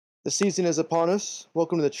The season is upon us.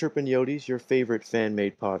 Welcome to the Chirpin Yotes, your favorite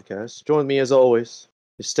fan-made podcast. Join me as always,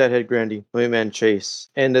 is Stathead Grandy, my man Chase,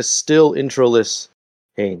 and the still introless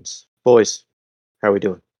Haynes. Boys, how we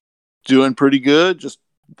doing? Doing pretty good. Just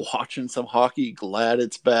watching some hockey. Glad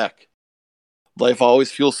it's back. Life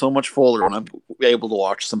always feels so much fuller when I'm able to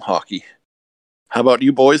watch some hockey. How about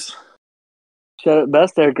you, boys? Said it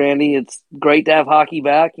best there, Grandy. It's great to have hockey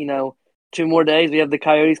back. 2 more days. We have the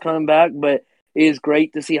Coyotes coming back, but it is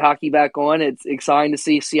great to see hockey back on. It's exciting to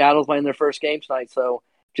see Seattle playing their first game tonight. So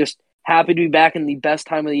just happy to be back in the best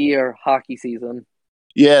time of the year, hockey season.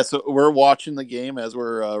 Yeah, so we're watching the game as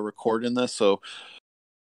we're recording this. So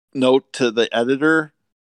note to the editor,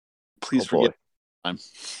 please forget time.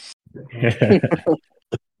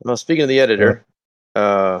 Well, speaking of the editor,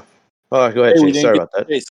 go ahead, Chase. Sorry about that.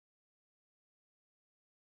 Chase.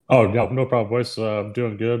 Oh, no problem, boys. I'm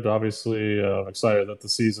doing good. Obviously, excited that the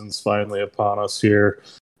season's finally upon us here.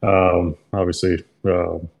 Obviously,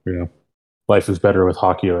 life is better with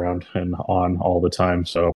hockey around and on all the time.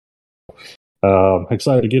 So,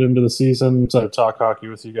 excited to get into the season. Excited to talk hockey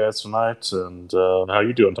with you guys tonight. And how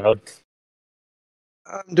you doing, Tyler?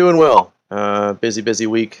 I'm doing well. Busy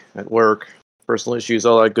week at work. Personal issues,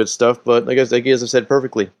 all that good stuff. But I guess, like you guys have said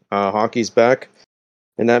perfectly, hockey's back,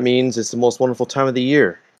 and that means it's the most wonderful time of the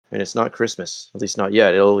year. And it's not Christmas, at least not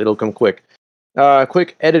yet. It'll come quick.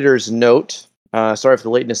 Quick editor's note. Sorry for the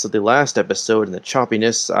lateness of the last episode and the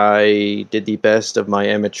choppiness. I did the best of my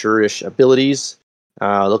amateurish abilities.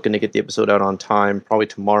 Looking to get the episode out on time, probably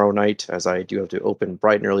tomorrow night, as I do have to open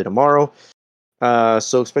bright and early tomorrow.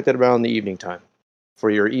 So expect that around the evening time for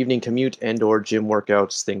your evening commute and/or gym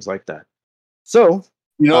workouts, things like that. So,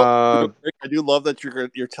 I do love that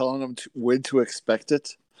you're telling them when to expect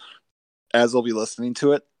it, as they'll be listening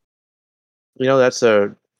to it.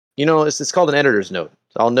 It's called an editor's note.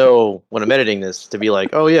 I'll know when I'm editing this to be like,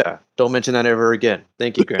 oh yeah, don't mention that ever again.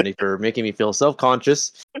 Thank you, Granny, for making me feel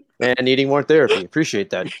self-conscious and needing more therapy. Appreciate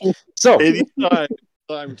that. So, anytime.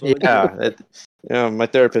 My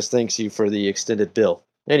therapist thanks you for the extended bill.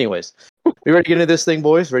 Anyways, we ready to get into this thing,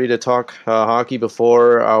 boys? Ready to talk hockey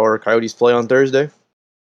before our Coyotes play on Thursday?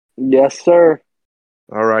 Yes, sir.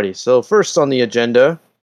 Alrighty. So first on the agenda,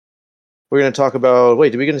 we're going to talk about...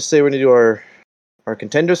 Wait, are we going to say we're going to do our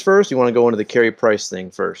contenders first? You want to go into the Carey Price thing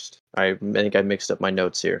first? I think I mixed up my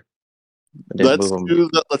notes here.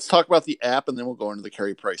 Let's talk about the app, and then we'll go into the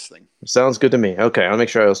Carey Price thing. Sounds good to me. Okay, I'll make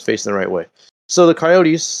sure I was facing the right way. So the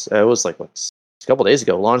Coyotes, it was a couple days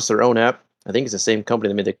ago, launched their own app. I think it's the same company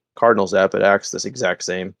that made the Cardinals app. It acts this exact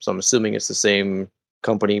same. So I'm assuming it's the same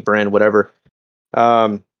company, brand, whatever.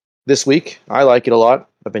 This week, I like it a lot.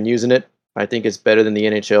 I've been using it. I think it's better than the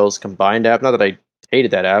NHL's combined app. Not that I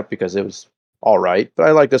hated that app because it was all right, but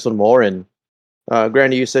I like this one more. And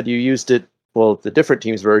Grandy, you said you used it, the different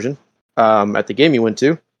team's version, at the game you went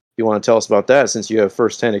to. You want to tell us about that since you have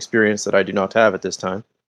first-hand experience that I do not have at this time?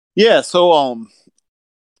 Yeah, so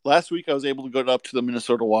last week I was able to go up to the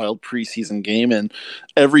Minnesota Wild preseason game, and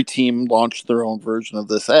every team launched their own version of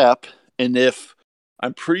this app. And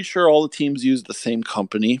I'm pretty sure all the teams use the same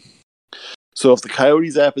company. So if the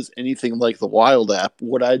Coyotes app is anything like the Wild app,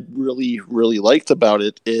 what I really, really liked about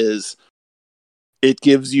it is it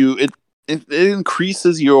gives you it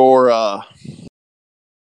increases your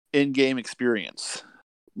in-game experience.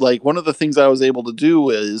 Like, one of the things I was able to do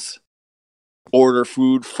is order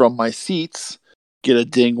food from my seats, get a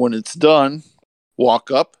ding when it's done,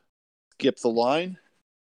 walk up, skip the line,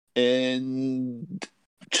 and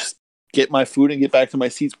just get my food and get back to my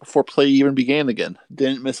seats before play even began again.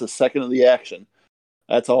 Didn't miss a second of the action.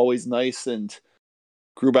 That's always nice, and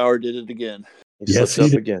Grubauer did it again. He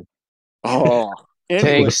slipped up again. Oh,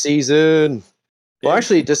 Tank SZN. Well,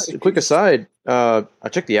 actually, just a quick aside. I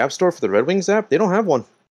checked the App Store for the Red Wings app. They don't have one.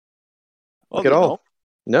 Look at all.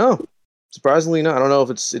 No, surprisingly not. I don't know if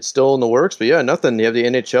it's still in the works, but yeah, nothing. You have the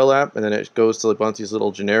NHL app, and then it goes to a bunch of these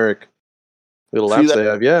little generic apps they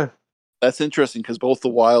have. Yeah, that's interesting because both the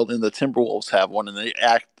Wild and the Timberwolves have one, and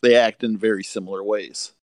they act in very similar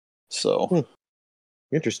ways. So,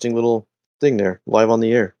 interesting little thing there, live on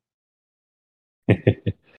the air.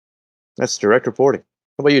 That's direct reporting.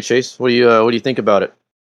 How about you, Chase? What do you think about it?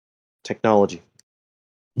 Technology.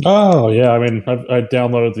 Oh yeah, I mean, I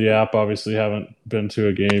downloaded the app. Obviously, haven't been to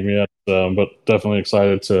a game yet, but definitely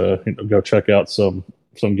excited to go check out some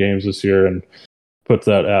games this year and put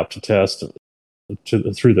that app to test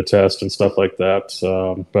through the test and stuff like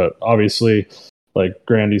that. But obviously, like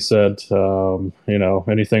Grandy said,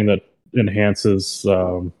 anything that enhances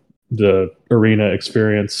the arena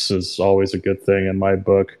experience is always a good thing in my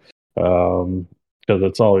book. Because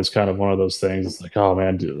it's always kind of one of those things. It's like, oh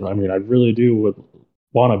man, I really do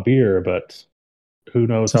want a beer, but who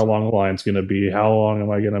knows how long the line's going to be? How long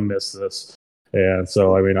am I going to miss this? And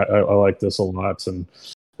so, I mean, I like this a lot, and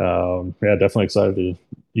yeah, definitely excited to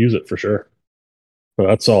use it for sure. But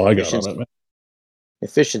that's all I got on it, man.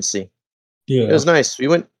 Efficiency. Yeah, it was nice. We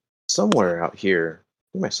went somewhere out here.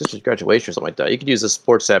 My sister's graduation or something like that. You could use the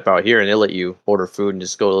sports app out here, and they'll let you order food and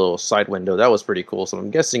just go to a little side window. That was pretty cool. So I'm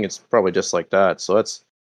guessing it's probably just like that. So that's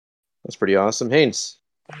pretty awesome. Haynes,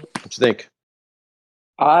 what you think?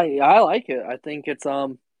 I like it. I think it's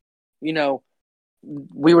you know,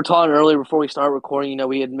 we were talking earlier before we started recording. You know,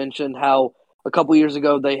 we had mentioned how a couple years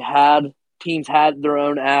ago teams had their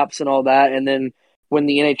own apps and all that, and then when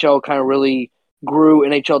the NHL kind of really grew,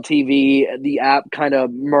 NHL TV, the app kind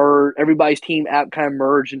of merged. Everybody's team app kind of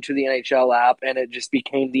merged into the NHL app, and it just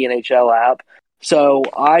became the NHL app. So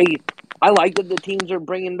I like that the teams are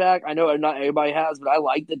bringing back. I know not everybody has, but I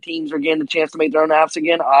like that teams are getting the chance to make their own apps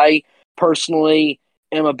again. I personally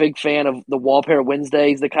am a big fan of the wallpaper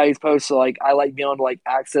Wednesdays the Coyotes post. So like I like being able to like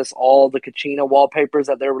access all the Kachina wallpapers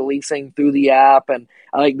that they're releasing through the app, and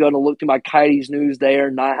I like being able to look through my Coyotes news there,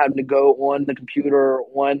 not having to go on the computer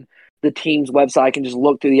or on the team's website. I can just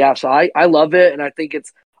look through the app. So I love it, and I think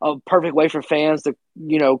it's a perfect way for fans to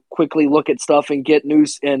quickly look at stuff and get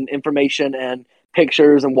news and information and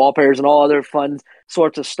pictures and wallpapers and all other fun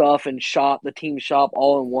sorts of stuff and shop the team shop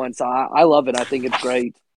all in one. So I love it. I think it's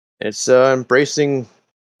great. It's embracing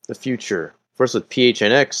the future. First with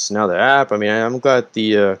PHNX, now the app. I mean, I'm glad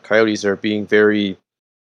the Coyotes are being very,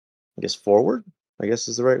 I guess, forward. I guess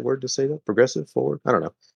is the right word to say that. Progressive, forward. I don't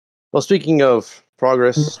know. Well, speaking of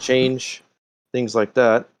progress, change, things like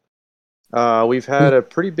that, we've had a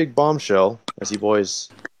pretty big bombshell, as you boys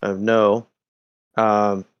know.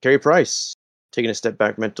 Carey Price taking a step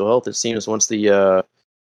back, mental health. It seems once the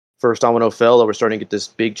first domino fell, that we're starting to get this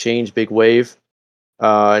big change, big wave.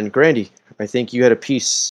 And Grandy, I think you had a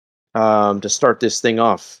piece to start this thing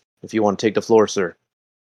off. If you want to take the floor, sir.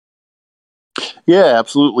 Yeah,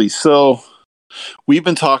 absolutely. So we've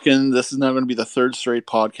been talking. This is now going to be the third straight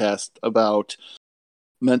podcast about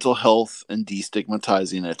mental health and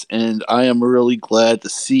destigmatizing it. And I am really glad to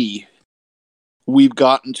see we've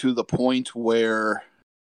gotten to the point where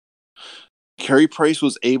Carey Price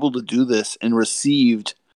was able to do this and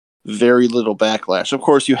received very little backlash. Of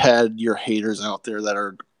course, you had your haters out there that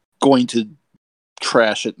are going to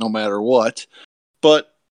trash it no matter what,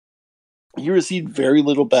 but he received very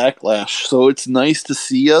little backlash. So it's nice to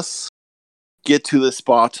see us get to this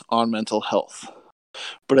spot on mental health.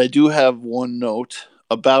 But I do have one note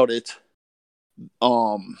about it.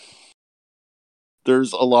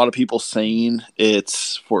 There's a lot of people saying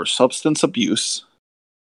it's for substance abuse,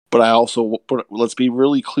 but let's be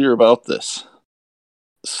really clear about this.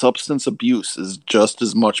 Substance abuse is just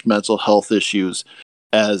as much mental health issues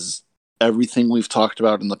as everything we've talked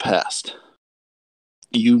about in the past.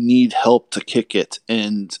 You need help to kick it,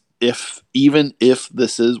 and even if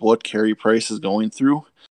this is what Carey Price is going through,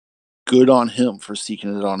 good on him for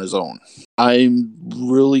seeking it on his own. I'm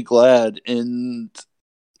really glad, and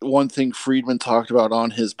one thing Friedman talked about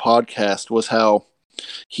on his podcast was how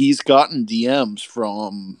he's gotten DMs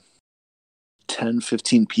from 10,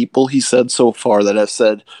 15 people, he said so far, that have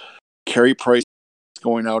said Carey Price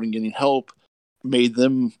going out and getting help made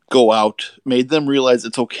them realize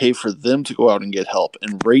it's okay for them to go out and get help.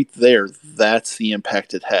 And right there, that's the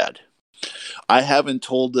impact it had. I haven't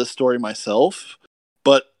told this story myself,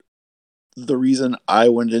 but the reason I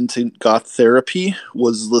went into got therapy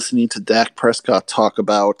was listening to Dak Prescott talk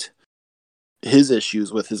about his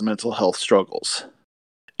issues with his mental health struggles.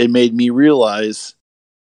 It made me realize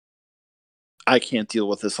I can't deal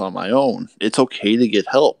with this on my own. It's okay to get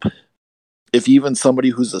help. If even somebody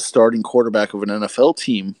who's a starting quarterback of an NFL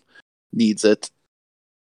team needs it,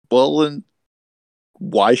 well, then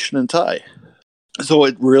why shouldn't I? So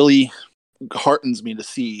it really heartens me to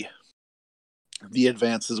see the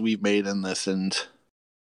advances we've made in this, and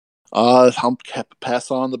I'll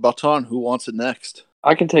pass on the baton. Who wants it next?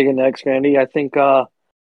 I can take it next, Randy. I think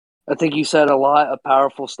you said a lot of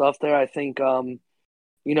powerful stuff there. I think for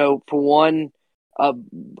one,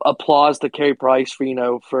 applause to Carey Price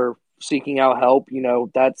for seeking out help.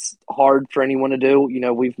 That's hard for anyone to do.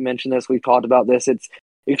 We've mentioned this, we've talked about this. It's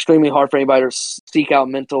extremely hard for anybody to seek out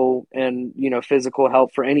mental and physical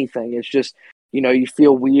help for anything. It's just you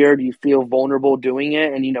feel weird, you feel vulnerable doing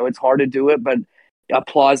it, and it's hard to do it. But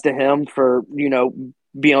applause to him for being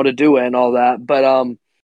able to do it and all that. But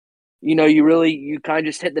you kind of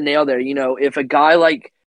just hit the nail there. If a guy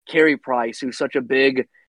like Carey Price, who's such a big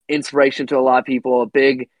inspiration to a lot of people, a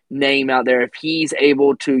big name out there, if he's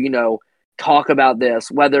able to talk about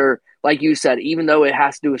this, whether like you said, even though it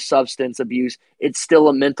has to do with substance abuse, it's still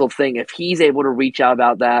a mental thing. If he's able to reach out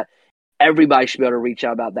about that, everybody should be able to reach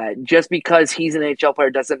out about that. Just because he's an NHL player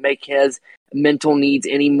doesn't make his mental needs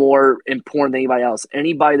any more important than anybody else.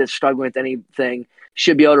 Anybody that's struggling with anything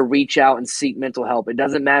should be able to reach out and seek mental help. It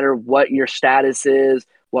doesn't matter what your status is,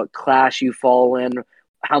 what class you fall in,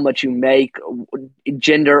 how much you make,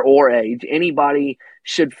 gender or age. Anybody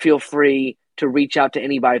should feel free to reach out to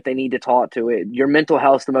anybody if they need to talk to it. Your mental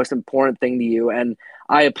health is the most important thing to you. And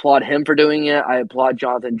I applaud him for doing it. I applaud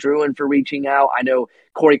Jonathan Drouin for reaching out. I know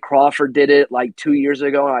Corey Crawford did it like 2 years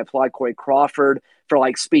ago, and I applaud Corey Crawford for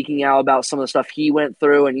like speaking out about some of the stuff he went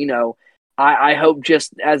through. And, I hope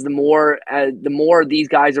just as the more these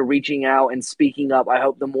guys are reaching out and speaking up, I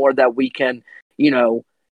hope the more that we can,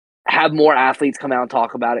 have more athletes come out and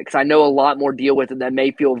talk about it. Because I know a lot more deal with it that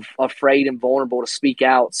may feel afraid and vulnerable to speak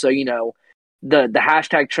out. So, the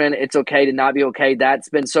hashtag trend, it's okay to not be okay, that's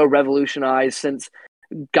been so revolutionized since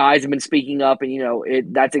guys have been speaking up,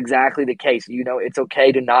 and that's exactly the case. It's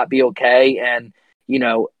okay to not be okay. And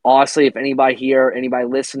honestly, if anybody here, anybody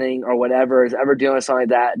listening or whatever is ever dealing with something like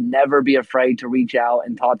that, never be afraid to reach out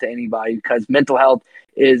and talk to anybody, because mental health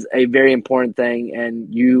is a very important thing,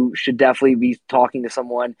 and you should definitely be talking to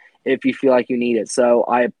someone if you feel like you need it. So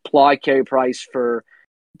I applaud Carey Price for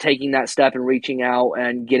taking that step and reaching out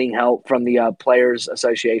and getting help from the Players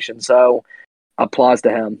Association. So applause to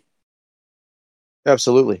him.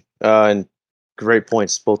 Absolutely. And great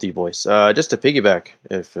points, both of you boys. Just to piggyback,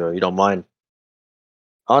 if you don't mind.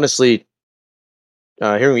 Honestly,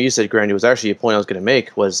 hearing what you said, Grandy, was actually a point I was going to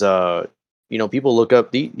make was, people look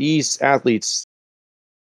up these athletes,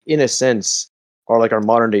 in a sense, are like our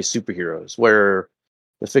modern day superheroes, where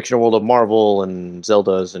the fictional world of Marvel and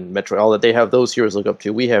Zeldas and Metroid, all that, they have those heroes to look up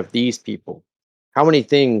to. We have these people. How many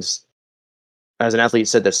things, as an athlete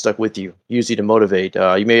said, that stuck with you, used you to motivate?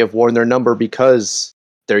 You may have worn their number because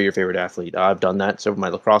they're your favorite athlete. I've done that. So my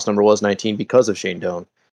lacrosse number was 19 because of Shane Doan.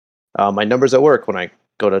 My numbers at work, when I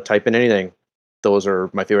go to type in anything, those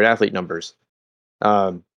are my favorite athlete numbers.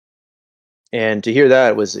 And to hear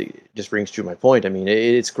that just rings true my point. I mean,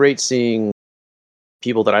 it's great seeing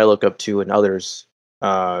people that I look up to and others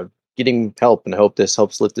getting help, and I hope this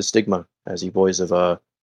helps lift the stigma, as you boys have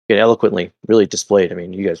eloquently really displayed. I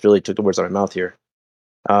mean, you guys really took the words out of my mouth here.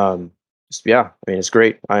 It's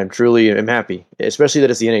great. I am happy, especially that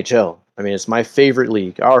it's the NHL. I mean, it's my favorite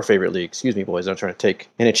league, our favorite league. Excuse me, boys. I'm trying to take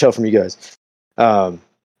NHL from you guys.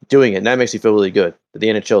 Doing it, and that makes me feel really good that the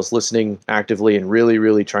NHL is listening actively and really,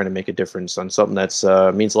 really trying to make a difference on something that's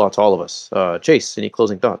means a lot to all of us. Chase, any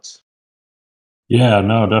closing thoughts? Yeah,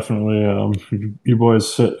 no, definitely. You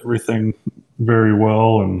boys hit everything very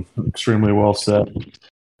well and extremely well said.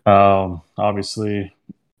 Obviously,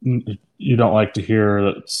 you don't like to hear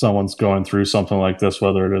that someone's going through something like this,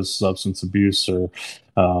 whether it is substance abuse or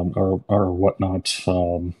whatnot.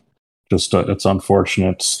 It's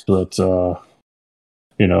unfortunate that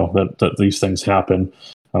that these things happen.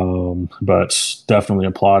 But definitely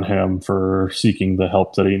applaud him for seeking the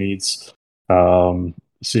help that he needs.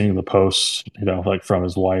 Seeing the posts, like from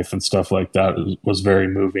his wife and stuff like that was very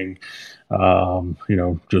moving.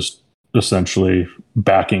 Just essentially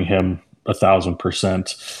backing him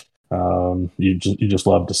 1,000%. You just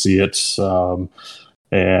love to see it.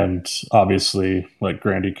 And obviously, like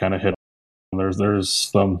Grandy kind of hit on, there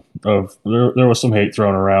was some hate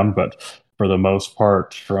thrown around, but for the most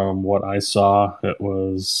part, from what I saw, it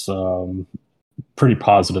was pretty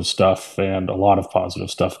positive stuff, and a lot of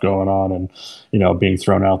positive stuff going on, and being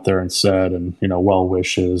thrown out there and said, and well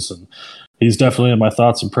wishes, and he's definitely in my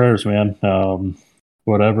thoughts and prayers, man.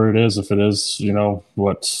 Whatever it is, if it is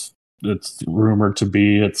what it's rumored to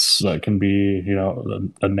be, it's can be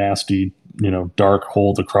a nasty dark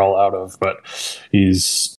hole to crawl out of, but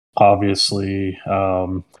he's obviously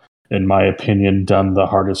in my opinion done the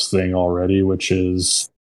hardest thing already, which is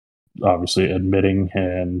obviously admitting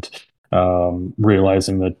and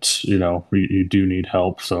realizing that you do need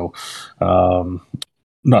help. So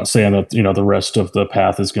not saying that the rest of the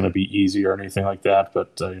path is going to be easy or anything like that,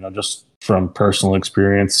 but just from personal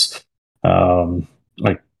experience,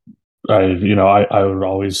 like I would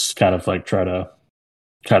always kind of like try to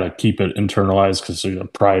kind of keep it internalized, because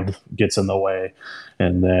pride gets in the way,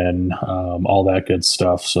 and then all that good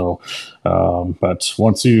stuff. So but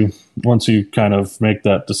once you kind of make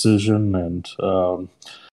that decision and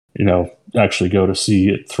actually go to see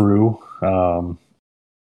it through,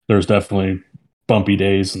 there's definitely bumpy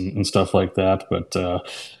days and stuff like that, but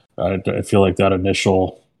I feel like that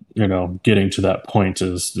initial getting to that point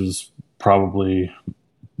is probably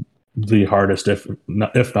the hardest, if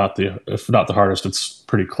not the hardest, it's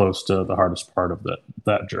pretty close to the hardest part of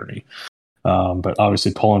that journey. But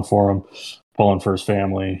obviously pulling for him, pulling for his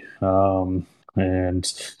family,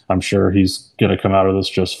 and I'm sure he's going to come out of this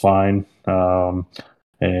just fine. And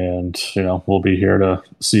we'll be here to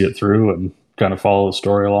see it through and kind of follow the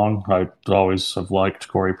story along. I always have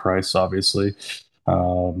liked Carey Price, obviously,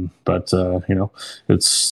 but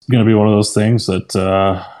it's going to be one of those things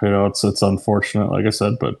that it's unfortunate, like I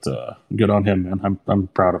said, but good on him, man. I'm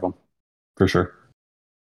proud of him for sure.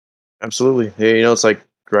 Absolutely. Yeah, it's like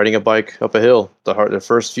riding a bike up a hill. The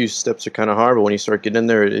first few steps are kind of hard, but when you start getting in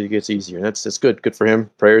there, it gets easier. And that's good. Good for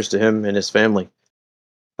him. Prayers to him and his family.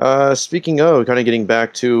 Speaking of kind of getting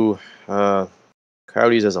back to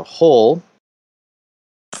Coyotes as a whole,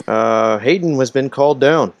 Hayden has been called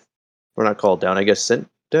down. Or not called down, I guess sent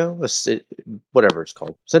down? Whatever it's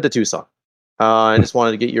called. Sent to Tucson. I just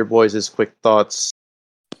wanted to get your boys' quick thoughts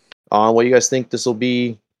on what you guys think this will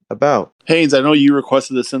be about. Haynes, I know you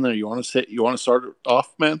requested this in there. You want to start it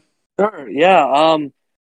off, man? Sure, yeah.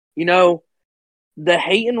 The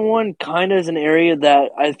Hayton one kind of is an area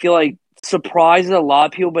that I feel like surprises a lot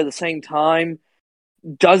of people, but at the same time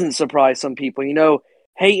doesn't surprise some people.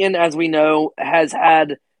 Hayton, as we know, has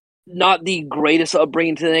had not the greatest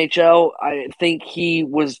upbringing to the NHL. I think he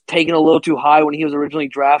was taken a little too high when he was originally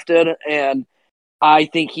drafted, and I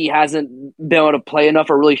think he hasn't been able to play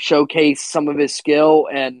enough or really showcase some of his skill.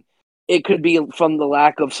 And it could be from the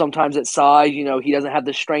lack of sometimes at size. He doesn't have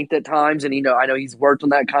the strength at times, and I know he's worked on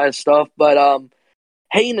that kind of stuff, but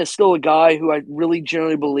Hayden is still a guy who I really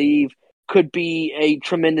generally believe could be a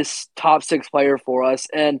tremendous top six player for us.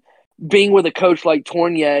 And being with a coach like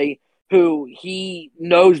Tournier, who he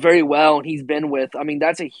knows very well and he's been with, I mean,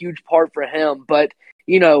 that's a huge part for him. But,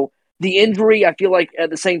 the injury, I feel like at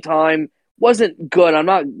the same time, wasn't good. I'm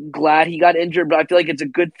not glad he got injured, but I feel like it's a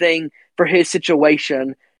good thing for his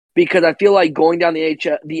situation because I feel like going down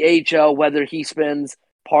the AHL, whether he spends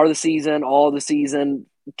part of the season, all of the season,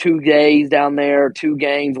 2 days down there, 2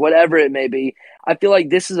 games, whatever it may be. I feel like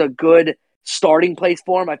this is a good starting place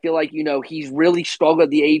for him. I feel like, he's really struggled at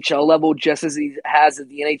the AHL level just as he has at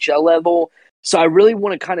the NHL level. So I really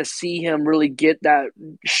want to kind of see him really get that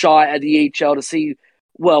shot at the AHL to see,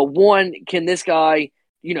 well, one, can this guy,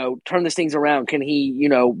 turn these things around? Can he,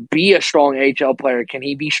 be a strong AHL player? Can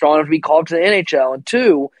he be strong enough to be called to the NHL? And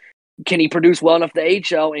 2, can he produce well enough to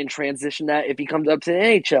the AHL and transition that if he comes up to the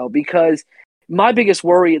NHL? Because my biggest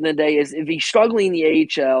worry in the day is if he's struggling in the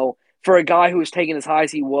AHL for a guy who was taken as high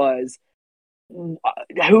as he was,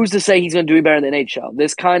 who's to say he's going to do better in the NHL?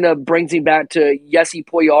 This kind of brings me back to Jesse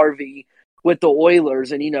Puljujarvi with the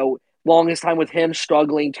Oilers and, longest time with him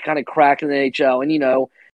struggling to kind of crack in the NHL. And,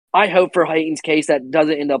 I hope for Hayton's case that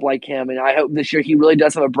doesn't end up like him. And I hope this year he really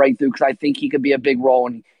does have a breakthrough because I think he could be a big role.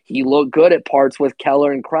 And he looked good at parts with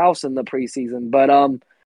Keller and Krause in the preseason. But, I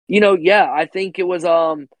think it was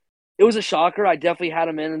a shocker. I definitely had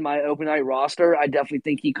him in my open night roster. I definitely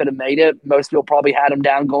think he could have made it. Most people probably had him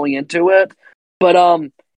down going into it. But I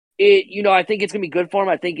think it's gonna be good for him.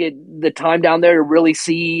 I think the time down there to really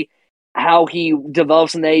see how he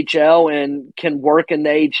develops in the AHL and can work in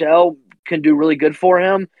the AHL can do really good for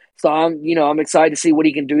him. So I'm excited to see what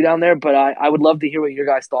he can do down there. But I would love to hear what your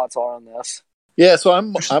guys' thoughts are on this. Yeah, so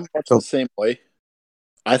I'm much the same way.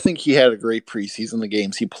 I think he had a great preseason, the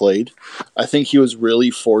games he played. I think he was really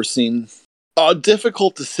forcing a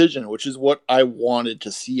difficult decision, which is what I wanted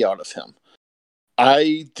to see out of him.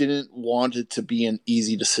 I didn't want it to be an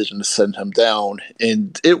easy decision to send him down,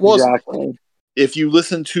 and it wasn't. Exactly. If you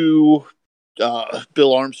listen to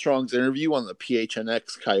Bill Armstrong's interview on the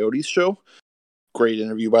PHNX Coyotes show, great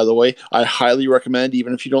interview, by the way. I highly recommend,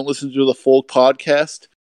 even if you don't listen to the full podcast,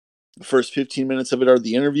 the first 15 minutes of it are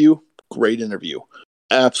the interview. Great interview.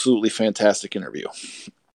 Absolutely fantastic interview.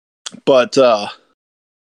 But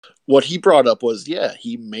what he brought up was,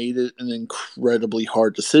 he made it an incredibly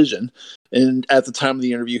hard decision. And at the time of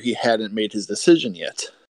the interview, he hadn't made his decision yet.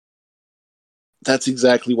 That's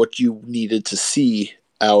exactly what you needed to see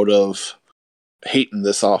out of Hayton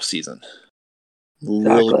this offseason.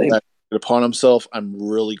 Really glad upon himself. I'm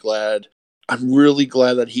really glad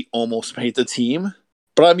that he almost made the team.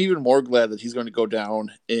 But I'm even more glad that he's going to go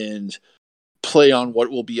down and play on what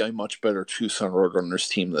will be a much better Tucson Roadrunners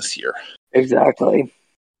team this year. Exactly.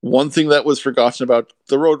 One thing that was forgotten about,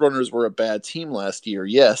 the Roadrunners were a bad team last year,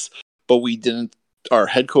 yes, but we didn't. Our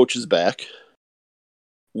head coach is back.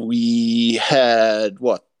 We had,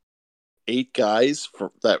 8 guys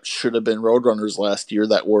that should have been Roadrunners last year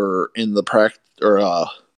that were in the taxi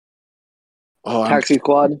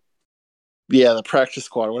squad. Yeah, the practice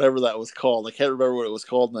squad, whatever that was called. I can't remember what it was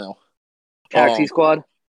called now. Taxi squad.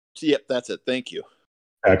 Yep, that's it. Thank you.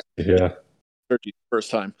 Yeah.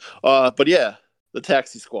 First time. But yeah, the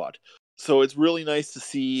Taxi Squad. So it's really nice to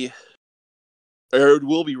see, or it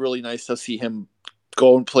will be really nice to see him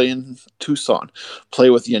go and play in Tucson, play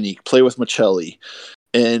with Yannick, play with Michelli,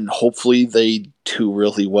 and hopefully they do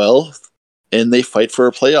really well and they fight for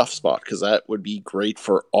a playoff spot, because that would be great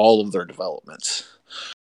for all of their developments.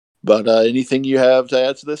 But anything you have to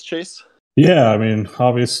add to this, Chase? Yeah, I mean,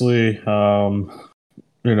 obviously,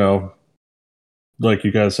 you know, like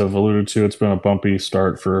you guys have alluded to, it's been a bumpy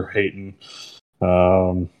start for Hayton.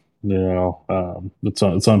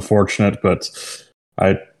 It's unfortunate, but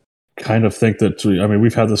I kind of think that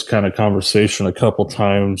we've had this kind of conversation a couple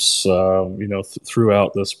times,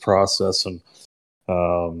 throughout this process, and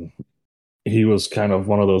he was kind of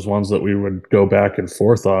one of those ones that we would go back and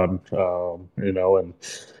forth on,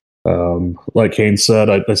 like Kane said,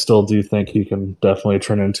 I still do think he can definitely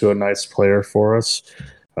turn into a nice player for us.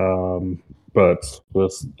 But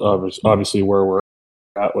with obviously where we're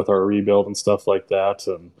at with our rebuild and stuff like that,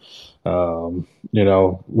 and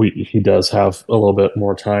he does have a little bit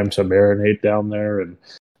more time to marinate down there and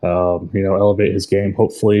elevate his game,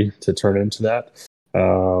 hopefully to turn into that.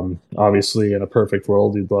 Obviously, in a perfect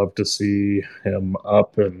world, you'd love to see him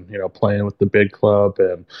up and playing with the big club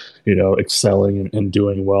and excelling and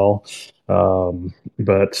doing well.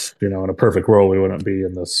 But in a perfect world, we wouldn't be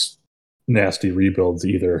in this nasty rebuilds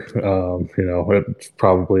either. It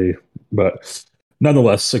probably, but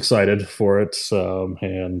nonetheless, excited for it.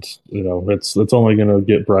 And it's only going to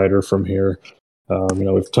get brighter from here.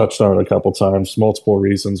 We've touched on it a couple times, multiple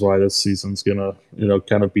reasons why this season's gonna,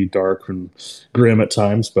 kind of be dark and grim at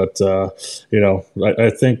times. But I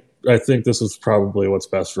think this is probably what's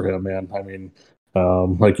best for him, man. I mean,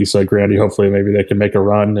 like you said, Grandy, hopefully maybe they can make a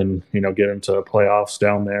run and get into playoffs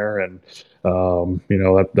down there, and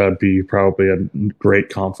that'd be probably a great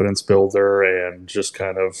confidence builder and just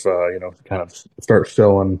kind of start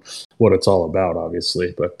showing what it's all about,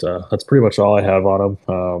 obviously. But that's pretty much all I have on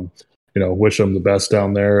him. Wish him the best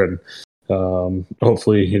down there, and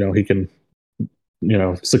hopefully, he can,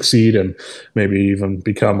 succeed and maybe even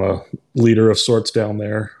become a leader of sorts down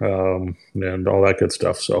there, and all that good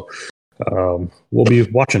stuff. So we'll be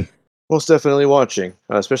watching. Most definitely watching,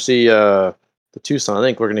 especially the Tucson. I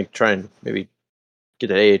think we're going to try and maybe get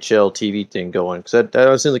the AHL TV thing going, because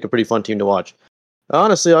that seems like a pretty fun team to watch.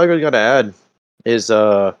 Honestly, all I really got to add is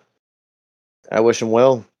I wish him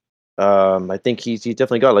well. I think he's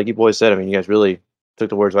definitely got, like you boys said. I mean, you guys really took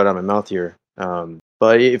the words right out of my mouth here.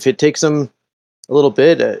 But if it takes him a little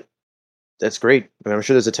bit, that's great. I mean, I'm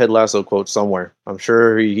sure there's a Ted Lasso quote somewhere. I'm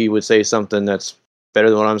sure he would say something that's better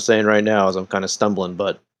than what I'm saying right now, as I'm kind of stumbling.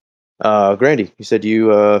 But Grandy, you said you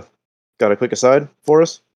got a quick aside for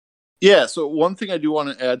us? Yeah, so one thing I do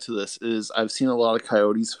want to add to this is I've seen a lot of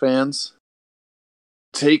Coyotes fans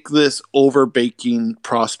take this overbaking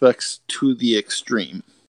prospects to the extreme.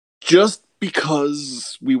 Just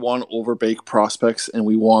because we want to overbake prospects and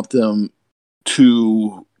we want them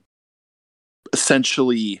to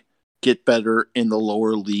essentially get better in the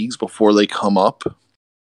lower leagues before they come up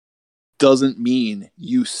doesn't mean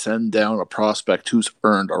you send down a prospect who's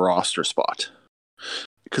earned a roster spot.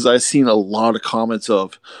 Because I've seen a lot of comments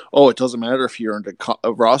of, oh, it doesn't matter if you earned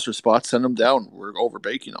a roster spot, send them down. We're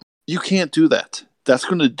overbaking them. You can't do that. That's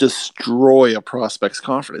going to destroy a prospect's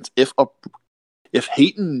confidence. If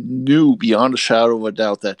Hayton knew beyond a shadow of a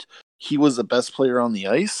doubt that he was the best player on the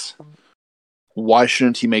ice, why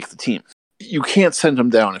shouldn't he make the team? You can't send him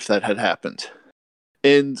down if that had happened.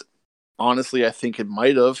 And honestly, I think it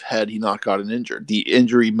might have had he not gotten injured. The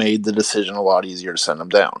injury made the decision a lot easier to send him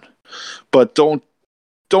down. But don't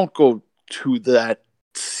go to that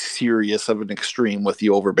serious of an extreme with the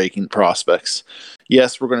overbaking prospects.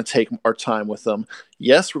 Yes, we're going to take our time with them.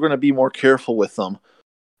 Yes, we're going to be more careful with them.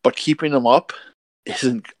 But keeping them up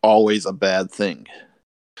isn't always a bad thing.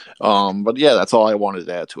 But yeah, that's all I wanted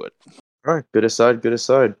to add to it. All right, good aside.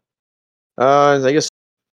 I guess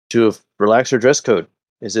to relax your dress code.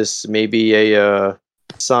 Is this maybe a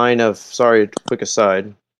sign of, sorry, quick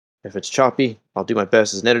aside, if it's choppy, I'll do my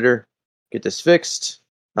best as an editor, get this fixed.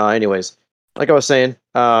 Anyways, like I was saying,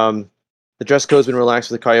 the dress code's been relaxed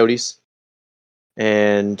for the Coyotes,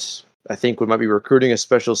 and I think we might be recruiting a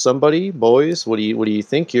special somebody. Boys, what do you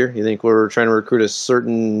think here? You think we're trying to recruit a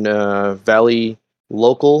certain Valley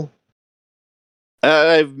local?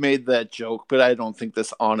 I've made that joke, but I don't think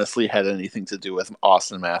this honestly had anything to do with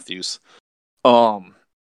Austin Matthews.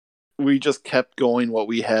 We just kept going what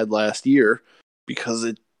we had last year because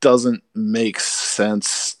it doesn't make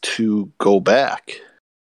sense to go back.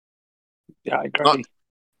 Yeah, I agree.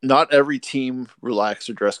 Not every team relaxed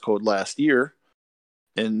their dress code last year.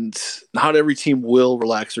 And not every team will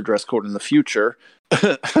relax their dress code in the future.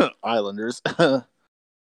 Islanders.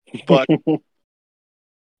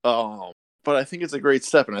 But I think it's a great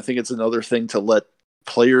step, and I think it's another thing to let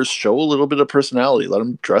players show a little bit of personality, let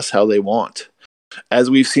them dress how they want. As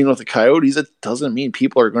we've seen with the Coyotes, it doesn't mean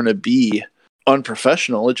people are going to be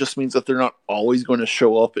unprofessional. It just means that they're not always going to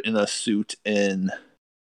show up in a suit and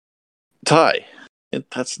tie. And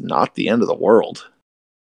that's not the end of the world.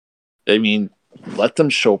 I mean, let them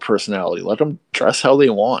show personality. Let them dress how they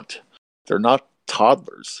want. They're not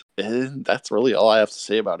toddlers. And that's really all I have to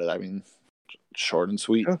say about it. I mean, short and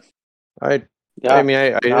sweet. I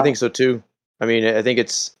think so too. I mean, I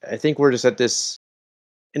think we're just at this,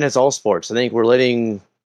 and it's all sports. I think we're letting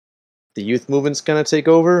the youth movements kind of take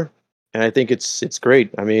over, and I think it's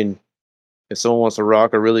great. I mean, if someone wants to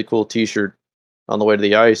rock a really cool T-shirt on the way to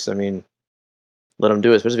the ice, I mean, let them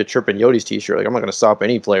do it. Especially if it's a Chirpin Yotes T-shirt. Like, I'm not going to stop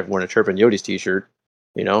any player from wearing a Chirpin Yotes T-shirt,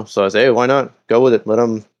 you know. So I say, hey, why not go with it? Let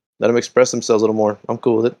them express themselves a little more. I'm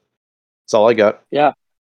cool with it. That's all I got. Yeah.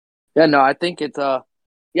 No, I think it's I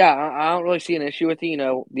don't really see an issue with it. You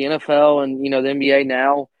know, the NFL and, you know, the NBA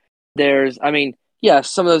now,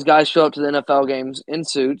 some of those guys show up to the NFL games in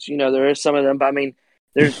suits. You know, there is some of them, but I mean,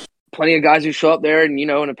 there's plenty of guys who show up there and, you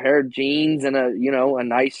know, in a pair of jeans and a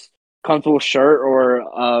nice comfortable shirt or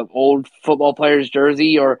old football player's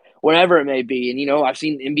jersey or whatever it may be. And, you know, I've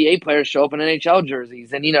seen NBA players show up in NHL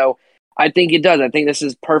jerseys. And, you know, I think it does. I think this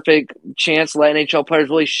is perfect chance to let NHL players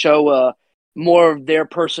really show more of their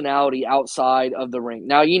personality outside of the rink.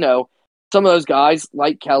 Now, you know, some of those guys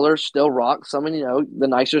like Keller still rock some of, you know, the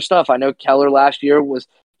nicer stuff. I know Keller last year was,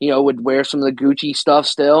 you know, would wear some of the Gucci stuff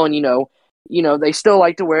still. And, you know, they still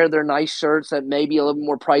like to wear their nice shirts that may be a little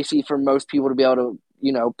more pricey for most people to be able to,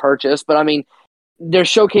 you know, purchase. But I mean, they're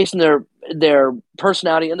showcasing their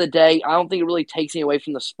personality in the day. I don't think it really takes any away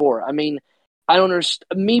from the sport. I mean,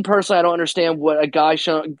 me personally, I don't understand what a guy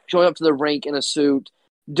showing up to the rink in a suit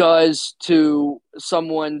does to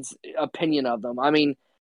someone's opinion of them. I mean,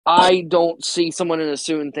 I don't see someone in a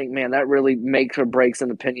suit and think, man, that really makes or breaks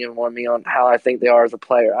an opinion on me on how I think they are as a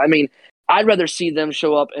player. I mean, I'd rather see them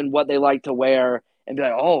show up in what they like to wear and be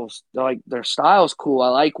like, oh, like their style's cool. I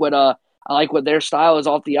like what their style is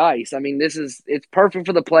off the ice. I mean, it's perfect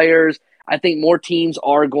for the players. I think more teams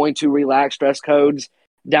are going to relax dress codes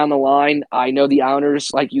down the line. I know the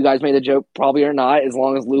Islanders, like you guys made a joke, probably are not. As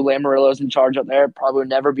long as Lou Lamoriello's in charge up there, probably would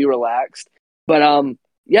never be relaxed. But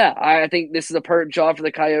I think this is a perfect job for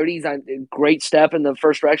the Coyotes. Great step in the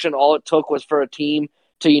first direction. All it took was for a team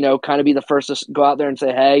to, you know, kind of be the first to go out there and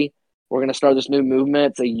say, hey, we're going to start this new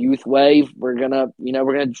movement. It's a youth wave. We're going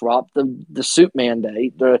to drop the suit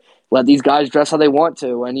mandate to let these guys dress how they want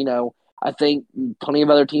to. And, you know, I think plenty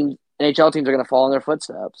of other teams, NHL teams, are going to follow in their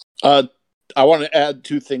footsteps. I want to add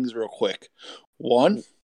two things real quick. One,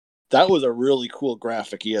 that was a really cool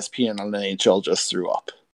graphic ESPN on the NHL just threw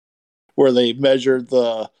up, where they measured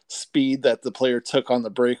the speed that the player took on the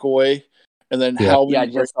breakaway, and then how many. Yeah, I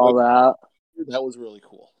just saw that. That was really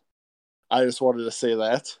cool. I just wanted to say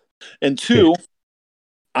that. And two,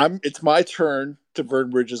 it's my turn to burn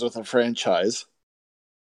bridges with a franchise.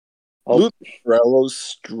 Lou Lamoriello's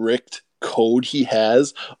strict code he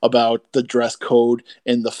has about the dress code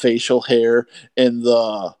and the facial hair and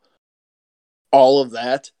all of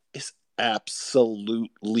that is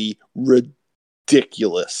absolutely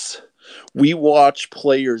ridiculous. We watch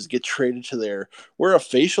players get traded to there where a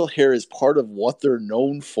facial hair is part of what they're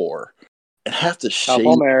known for and have to shave.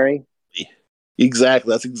 Mary.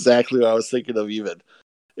 Exactly. That's exactly what I was thinking of even.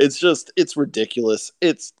 It's ridiculous.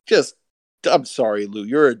 It's just, I'm sorry, Lou,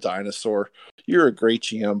 you're a dinosaur. You're a great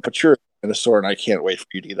GM, but you're a dinosaur, and I can't wait for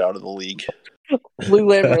you to get out of the league. Lou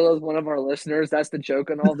Lamoriello is one of our listeners. That's the joke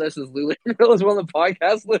in all this. Is Lou Lamoriello is one of the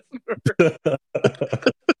podcast listeners.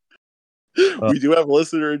 We do have a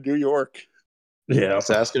listener in New York. Yeah, let's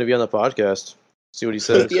ask him to be on the podcast. See what he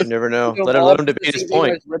says. You never know. You Let him debate his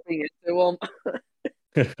point. Ripping into him.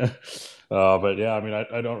 But yeah, I mean,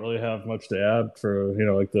 I don't really have much to add for, you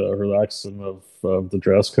know, like the relaxing of the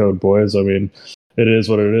dress code, boys. I mean, it is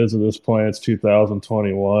what it is at this point. It's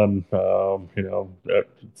 2021. You know,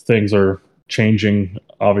 things are changing,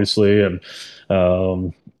 obviously, and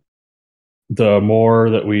the more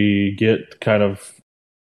that we get kind of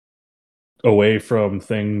away from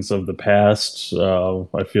things of the past,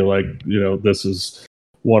 I feel like, you know, this is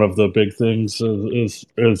one of the big things is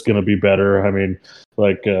going to be better. I mean,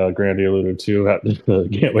 like Grandy alluded to,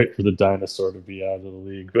 can't wait for the dinosaur to be out of the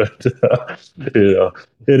league. But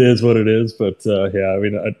it is what it is. But yeah, I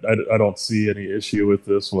mean, I don't see any issue with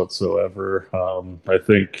this whatsoever. I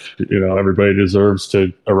think everybody deserves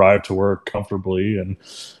to arrive to work comfortably and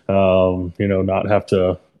not have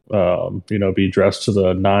to be dressed to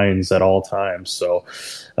the nines at all times. So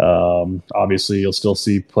obviously, you'll still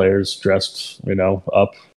see players dressed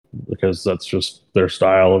up because that's just their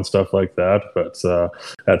style and stuff like that. But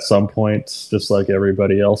at some point, just like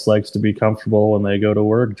everybody else likes to be comfortable when they go to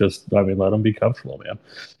work, let them be comfortable, man.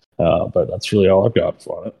 But that's really all I've got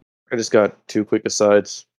on it. I just got two quick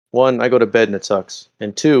asides. One, I go to bed and it sucks.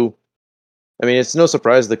 And two, I mean, it's no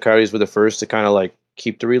surprise the Coyotes were the first to kind of like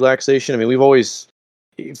keep the relaxation. I mean, we've always,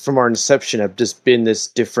 from our inception, have just been this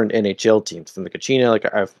different NHL team. From the Kachina,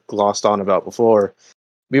 like I've glossed on about before,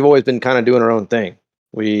 we've always been kind of doing our own thing.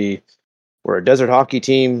 We're a desert hockey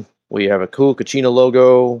team. We have a cool Kachina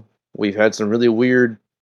logo. We've had some really weird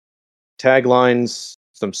taglines,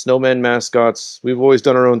 some snowman mascots. We've always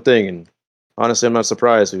done our own thing, and honestly, I'm not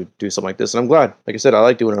surprised we would do something like this. And I'm glad. Like I said, I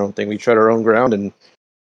like doing our own thing. We tread our own ground, and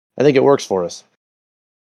I think it works for us.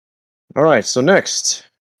 All right, so next,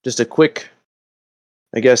 just a quick,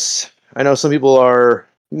 I guess, I know some people are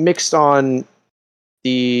mixed on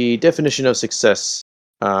the definition of success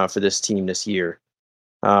for this team this year.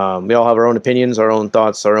 We all have our own opinions, our own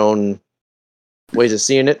thoughts, our own ways of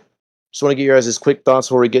seeing it. Just want to get your guys' quick thoughts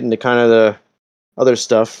before we get into kind of the other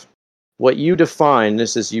stuff. What you define,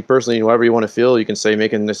 this is you personally, however you want to feel, you can say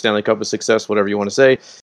making the Stanley Cup a success, whatever you want to say.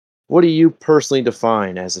 What do you personally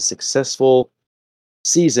define as a successful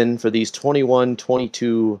season for these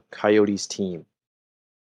 21-22 Coyotes team?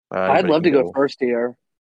 I'd love to go first here.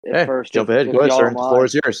 Jump ahead. Go ahead, sir. The floor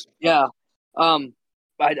is yours. Yeah.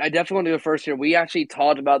 I definitely want to go first here. We actually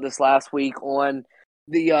talked about this last week on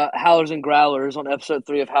the Howlers and Growlers on episode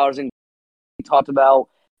 3 of Howlers and Growlers. We talked about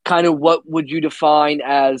kind of what would you define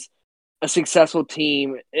as a successful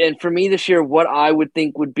team. And for me this year, what I would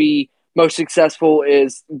think would be most successful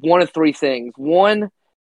is one of three things. One,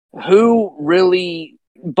 who really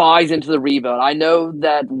buys into the rebuild? I know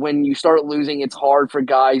that when you start losing, it's hard for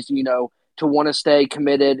guys, to want to stay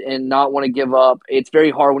committed and not want to give up. It's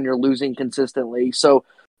very hard when you're losing consistently. So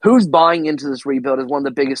who's buying into this rebuild is one of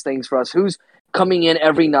the biggest things for us. Who's coming in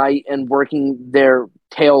every night and working their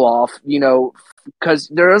tail off, because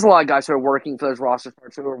there is a lot of guys who are working for those roster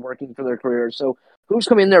spots, who are working for their careers. So who's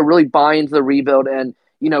coming in there really buying into the rebuild and,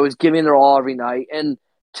 is giving their all every night? And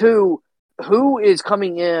two, who is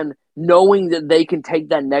coming in knowing that they can take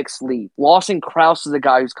that next leap? Lawson Krause is a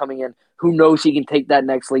guy who's coming in who knows he can take that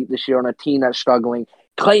next leap this year on a team that's struggling.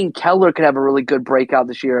 Clayton Keller could have a really good breakout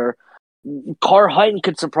this year. Carl Hutton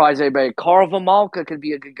could surprise everybody. Carl Vamalka could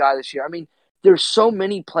be a good guy this year. I mean, there's so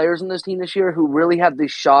many players in this team this year who really have the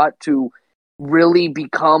shot to really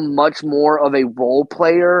become much more of a role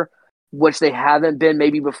player, which they haven't been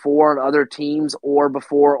maybe before on other teams or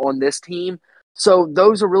before on this team. So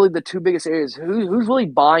those are really the two biggest areas. Who's really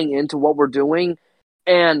buying into what we're doing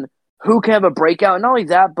and who can have a breakout? And not only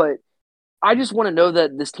that, but I just want to know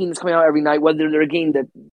that this team that's coming out every night, whether they're getting the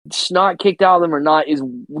snot kicked out of them or not, is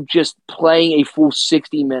just playing a full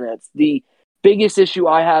 60 minutes. The biggest issue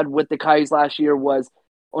I had with the Coyotes last year was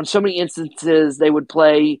on so many instances they would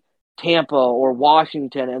play Tampa or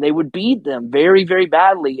Washington and they would beat them very, very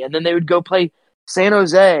badly. And then they would go play San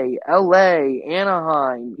Jose, LA,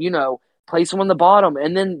 Anaheim, play someone on the bottom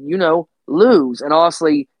and then, lose. And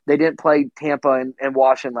honestly, they didn't play Tampa and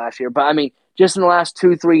Washington last year. But I mean, just in the last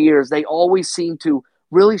 2-3 years, they always seem to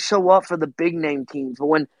really show up for the big name teams. But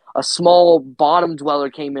when a small bottom dweller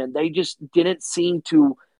came in, they just didn't seem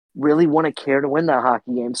to really want to care to win that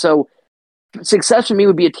hockey game. So success for me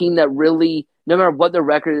would be a team that really, no matter what their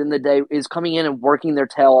record in the day, is coming in and working their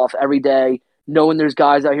tail off every day, knowing there's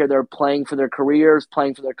guys out here that are playing for their careers,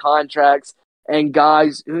 playing for their contracts, and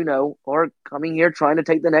guys who are coming here trying to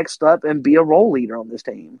take the next step and be a role leader on this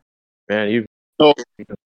team. Man, you. Oh,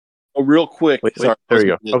 real quick. Wait, there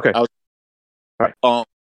you go. Okay. All right.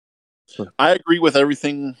 I agree with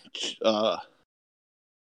everything.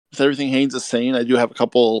 Haynes is saying. I do have a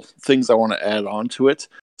couple things I want to add on to it.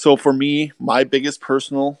 So for me, my biggest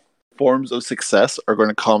personal forms of success are going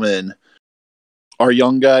to come in our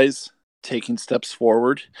young guys taking steps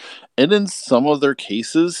forward, and in some of their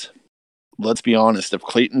cases, let's be honest, if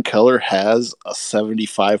Clayton Keller has a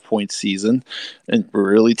 75-point season and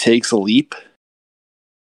really takes a leap,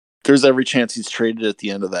 there's every chance he's traded at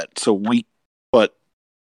the end of that. So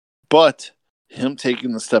but him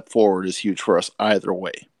taking the step forward is huge for us either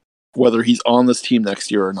way, whether he's on this team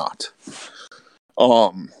next year or not.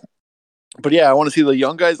 But yeah, I want to see the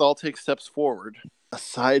young guys all take steps forward.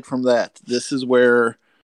 Aside from that, this is where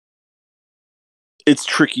it's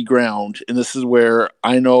tricky ground, and this is where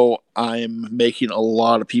I know I'm making a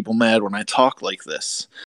lot of people mad when I talk like this.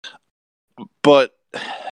 But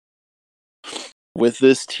with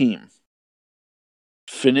this team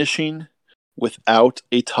finishing without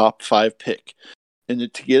a top 5 pick,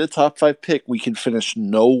 and to get a top 5 pick, we can finish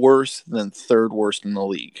no worse than third worst in the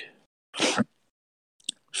league.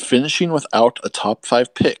 Finishing without a top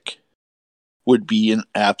 5 pick would be an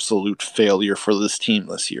absolute failure for this team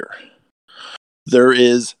this year. There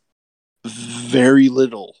is very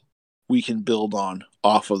little we can build on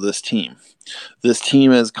off of this team. This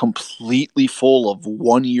team is completely full of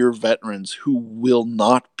one-year veterans who will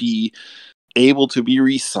not be able to be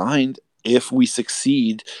re-signed if we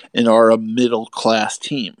succeed and are a middle-class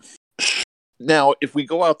team. Now, if we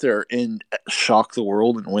go out there and shock the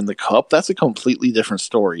world and win the cup, that's a completely different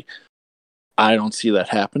story. I don't see that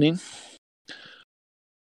happening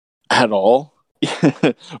at all.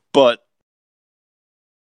 But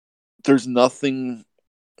there's nothing,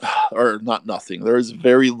 or not nothing, there is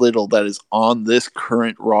very little that is on this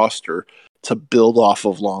current roster to build off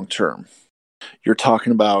of long term. You're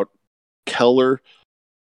talking about Keller,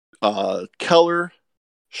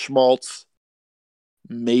 Schmaltz,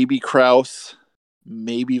 maybe Kraus,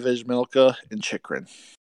 maybe Vejmelka, and Chikrin.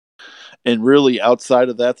 And really, outside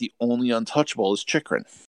of that, the only untouchable is Chikrin.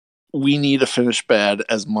 We need to finish bad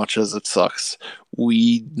as much as it sucks.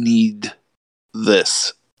 We need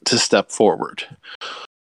this to step forward.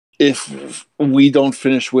 If we don't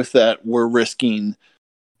finish with that, we're risking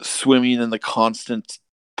swimming in the constant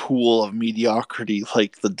pool of mediocrity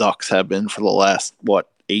like the Ducks have been for the last,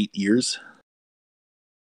 8 years?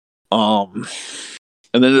 And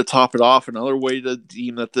then to top it off, another way to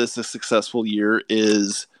deem that this is a successful year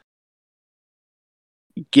is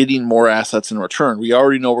getting more assets in return. We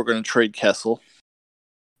already know we're going to trade Kessel,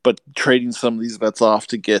 but trading some of these vets off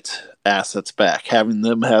to get assets back, having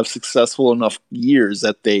them have successful enough years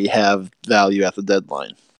that they have value at the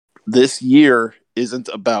deadline. This year isn't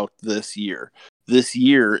about this year. This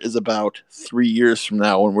year is about 3 years from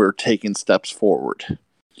now when we're taking steps forward.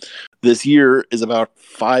 This year is about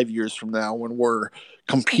 5 years from now when we're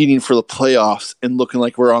competing for the playoffs and looking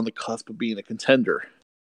like we're on the cusp of being a contender.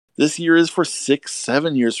 This year is for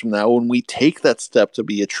 6-7 years from now when we take that step to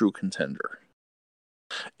be a true contender.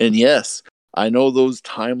 And yes, I know those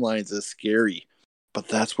timelines is scary, but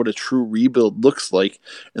that's what a true rebuild looks like.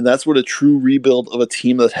 And that's what a true rebuild of a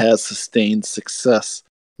team that has sustained success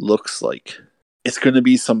looks like. It's going to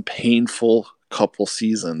be some painful couple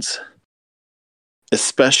seasons,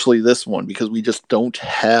 especially this one, because we just don't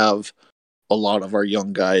have a lot of our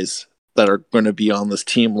young guys that are going to be on this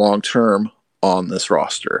team long term on this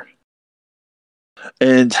roster.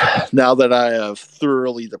 And now that I have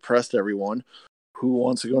thoroughly depressed everyone, who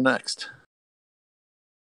wants to go next?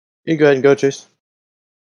 You go ahead and go, Chase.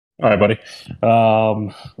 All right, buddy.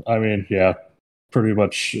 Yeah, pretty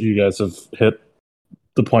much you guys have hit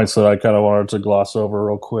the points that I kind of wanted to gloss over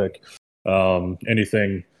real quick.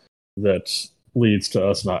 Anything that leads to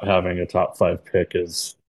us not having a top 5 pick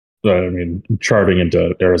is, charting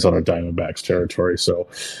into Arizona Diamondbacks territory. So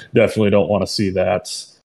definitely don't want to see that.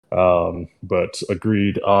 But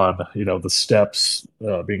agreed on, the steps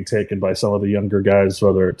being taken by some of the younger guys,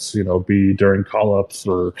 whether it's, be during call-ups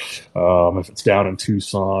or if it's down in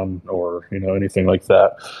Tucson or, anything like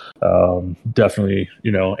that. Definitely,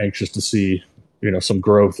 anxious to see, some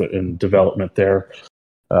growth and development there.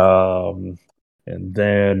 And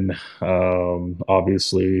then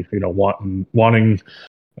obviously, wanting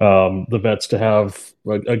the vets to have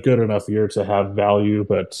a good enough year to have value,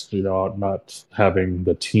 but not having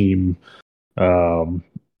the team have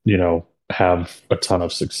a ton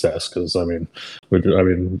of success, because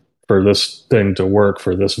for this thing to work,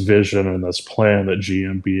 for this vision and this plan that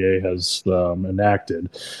GMBA has enacted,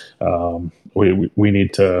 we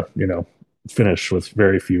need to finish with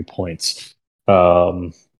very few points,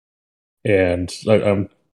 and I'm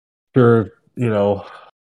sure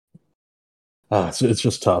it's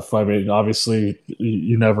just tough. Obviously,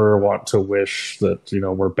 you never want to wish that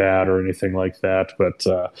we're bad or anything like that, but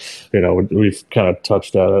we've kind of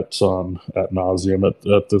touched at it at nauseum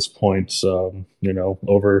at this point.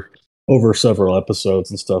 Over several episodes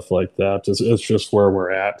and stuff like that. It's just where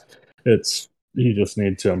we're at. You just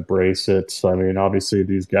need to embrace it. Obviously,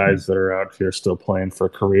 these guys that are out here still playing for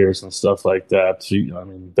careers and stuff like that,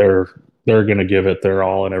 they're going to give it their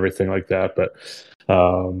all and everything like that. But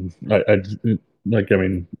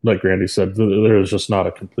like Randy said, there's just not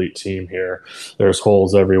a complete team here. There's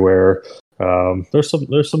holes everywhere. There's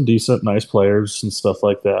some decent, nice players and stuff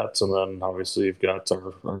like that, and then obviously you've got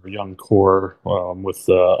our young core with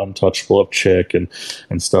Untouchable of Chick and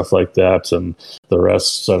stuff like that, and the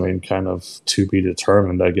rest. I mean, kind of to be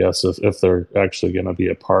determined, I guess, if they're actually going to be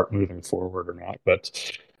a part moving forward or not. But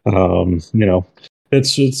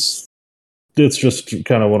it's just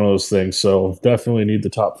kind of one of those things. So definitely need the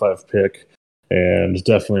top 5 pick. And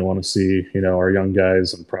definitely want to see, our young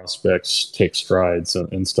guys and prospects take strides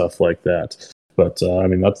and stuff like that. But I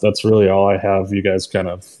mean, that's really all I have. You guys kind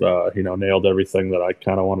of, nailed everything that I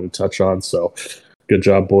kind of wanted to touch on. So, good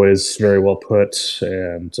job, boys. Very well put.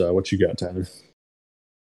 And what you got, Tyler?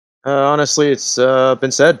 Honestly, it's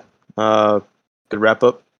been said. Good wrap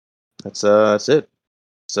up. That's it.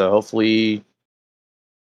 So hopefully,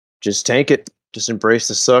 just tank it. Just embrace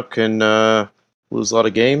the suck and lose a lot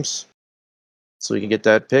of games, so we can get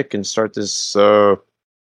that pick and start this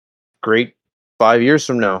great 5 years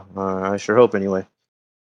from now. I sure hope, anyway.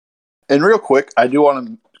 And real quick, I do want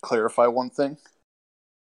to clarify one thing.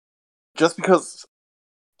 Just because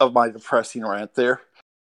of my depressing rant there,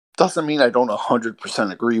 doesn't mean I don't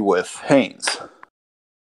 100% agree with Haynes.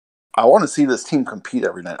 I want to see this team compete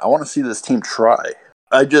every night. I want to see this team try.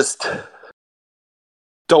 I just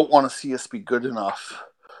don't want to see us be good enough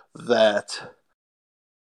that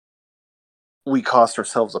we cost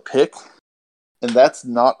ourselves a pick, and that's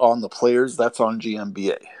not on the players, that's on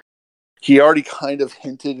GMBA. He already kind of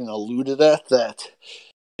hinted and alluded at that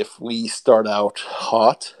if we start out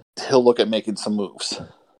hot, he'll look at making some moves.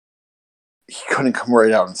 He couldn't come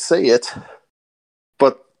right out and say it,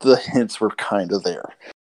 but the hints were kind of there.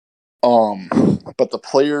 But the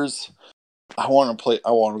players, I want them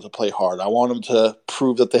to play hard. I want them to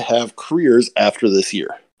prove that they have careers after this year.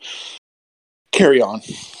 Carry on.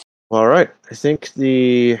 All right. I think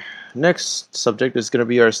the next subject is going to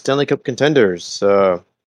be our Stanley Cup contenders. What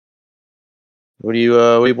do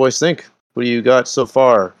you boys think? What do you got so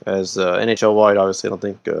far as NHL wide? Obviously, I don't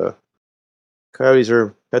think Coyotes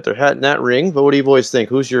are at their hat in that ring. But what do you boys think?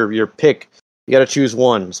 Who's your pick? You got to choose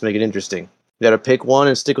one. Let's make it interesting. You got to pick one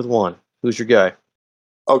and stick with one. Who's your guy?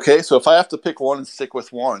 Okay, so if I have to pick one and stick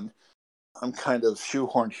with one, I'm kind of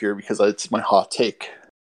shoehorned here because it's my hot take.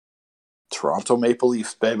 Toronto Maple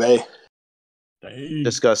Leafs, baby.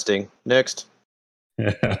 Disgusting. Next.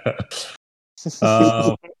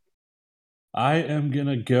 I am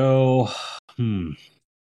gonna go.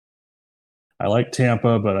 I like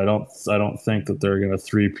Tampa, but I don't think that they're gonna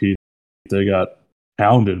three-peat. They got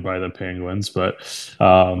pounded by the Penguins, but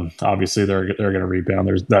obviously they're gonna rebound.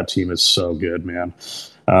 That team is so good, man.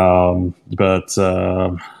 But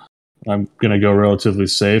I'm gonna go relatively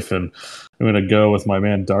safe, and I'm gonna go with my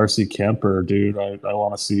man Darcy Kemper, dude. I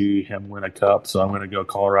want to see him win a cup, so I'm gonna go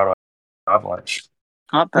Colorado Avalanche.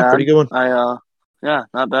 Not bad. Pretty good one. Yeah,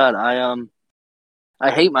 not bad. I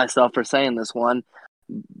hate myself for saying this one,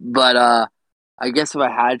 but I guess if I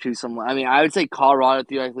had to choose someone, I mean, I would say Colorado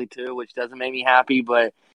theoretically too, which doesn't make me happy,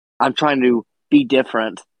 but I'm trying to be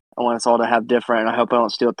different. I want us all to have different. I hope I don't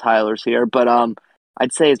steal Tyler's here, but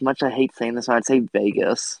I'd say as much as I hate saying this one, I'd say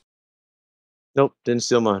Vegas. Nope, didn't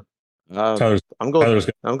steal mine. I'm going Tyler's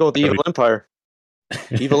with the Evil Empire.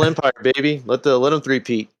 Evil Empire, baby. Let them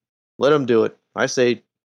three-peat. Let them do it. I say,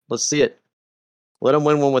 let's see it. Let them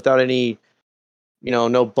win one without any,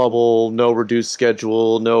 no bubble, no reduced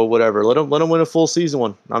schedule, no whatever. Let them win a full season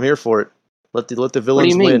one. I'm here for it. Let the villains win. What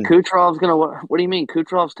do you mean? Kucherov's gonna? What do you mean?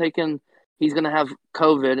 Kucherov's taking. He's gonna have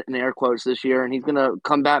COVID in air quotes this year, and he's gonna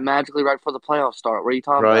come back magically right before the playoffs start. What are you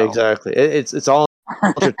talking about? Right, exactly. It's all.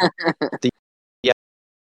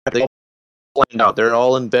 They all planned out. They're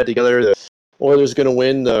all in bed together. The Oilers going to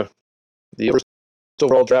win the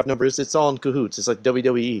overall draft numbers. It's all in cahoots. It's like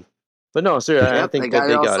WWE. But no, seriously, I think that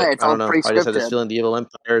they got it. I don't know. I just had this feeling the Evil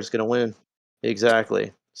Empire is going to win.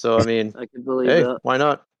 Exactly. So, I mean, I can believe hey, that. why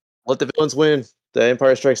not? Let the villains win. The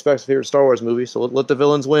Empire Strikes Back's favorite Star Wars movie, so let the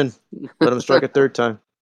villains win. Let them strike a third time.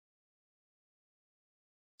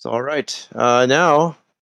 So, all right. Now,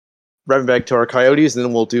 wrapping back to our Coyotes, and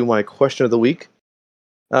then we'll do my question of the week.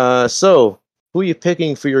 So, who are you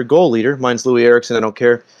picking for your goal leader? Mine's Louis Eriksson. I don't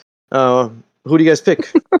care. Who do you guys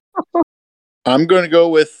pick? I'm going to go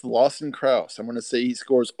with Lawson Krause. I'm going to say he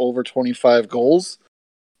scores over 25 goals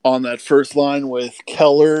on that first line with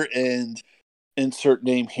Keller and insert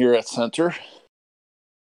name here at center.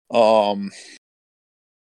 Yeah,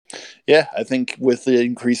 I think with the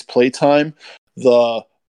increased play time, the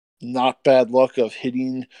not bad luck of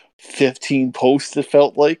hitting 15 posts, it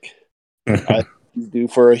felt like. I he's due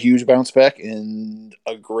for a huge bounce back and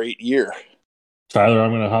a great year. Tyler,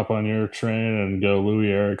 I'm going to hop on your train and go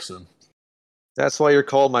Louis Eriksson. That's why you're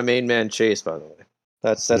called my main man Chase, by the way.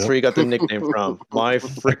 That's Yep. where you got the nickname from. My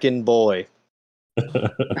freaking boy.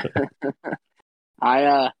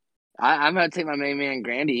 I'm gonna take my main man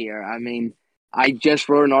Grandy here. I mean, I just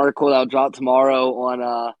wrote an article that I'll drop tomorrow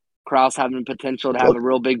on Krause having the potential to have a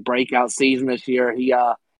real big breakout season this year. He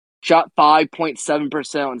shot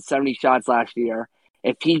 5.7% on 70 shots last year.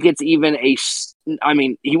 If he gets even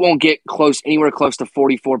he won't get anywhere close to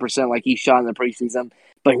 44% like he shot in the preseason.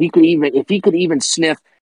 But if he could even sniff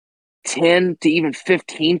 10 to even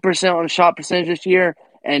 15% on shot percentage this year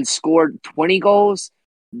and scored 20 goals,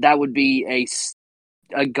 that would be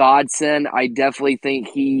a godsend. I definitely think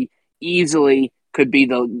he easily could be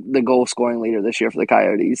the goal scoring leader this year for the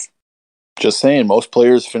Coyotes. Just saying, most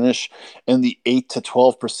players finish in the 8 to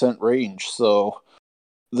 12% range, so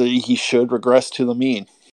he should regress to the mean.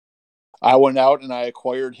 I went out and I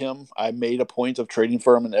acquired him. I made a point of trading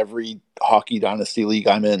for him in every hockey dynasty league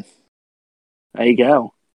I'm in. There you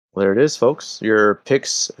go. Well, there it is, folks. Your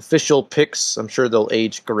picks, official picks. I'm sure they'll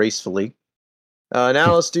age gracefully.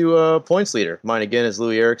 Now let's do points leader. Mine again is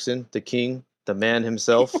Louis Eriksson, the king, the man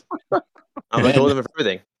himself. I'm going to go with him for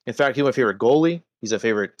everything. In fact, he's my favorite goalie. He's a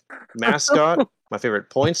favorite mascot, my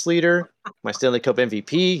favorite points leader, my Stanley Cup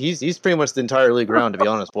MVP. He's pretty much the entire league around, to be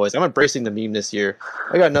honest, boys. I'm embracing the meme this year.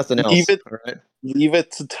 I got nothing else. Leave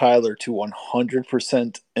it to Tyler to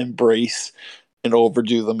 100% embrace and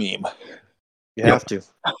overdo the meme. You have to.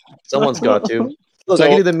 Someone's got to. Look, I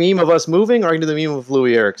can do the meme of us moving, or I can do the meme of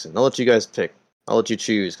Louis Eriksson. I'll let you guys pick. I'll let you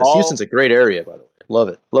choose. Because Houston's a great area, by the way. Love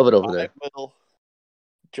it. Love it over there. I will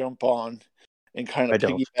jump on and kind of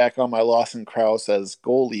piggyback on my Lawson Krause as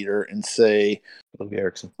goal leader and say Louis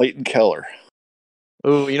Eriksson. Clayton Keller.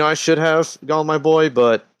 Oh, I should have gone my boy,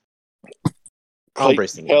 but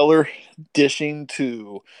Clayton Keller dishing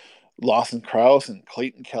to Lawson Krause and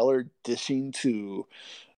Clayton Keller dishing to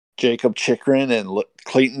Jacob Chikrin and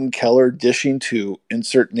Clayton Keller dishing to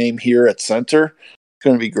insert name here at center. It's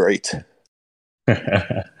going to be great.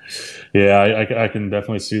 Yeah, I can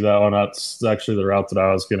definitely see that one. That's actually the route that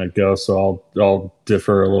I was going to go, so I'll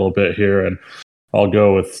differ a little bit here, and I'll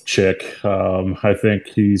go with Chick. I think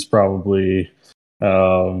he's probably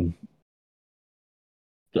I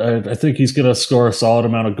think he's going to score a solid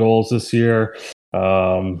amount of goals this year.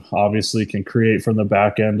 Obviously can create from the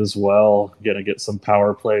back end as well. Going to get some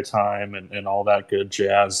power play time and all that good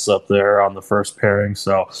jazz up there on the first pairing.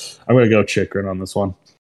 So I'm going to go Chikrin on this one.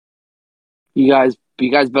 You guys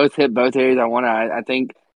both hit both areas I want to. I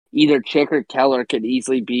think either Chick or Keller could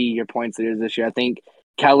easily be your points leaders this year. I think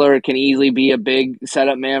Keller can easily be a big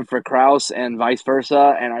setup man for Krause and vice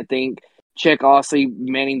versa. And I think Chick also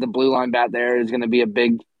manning the blue line back there is going to be a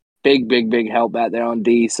big help back there on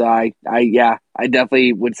D. So I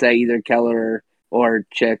definitely would say either Keller or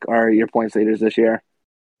Chick are your points leaders this year.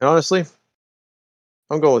 Honestly,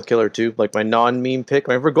 I'm going with Keller too. Like my non-meme pick,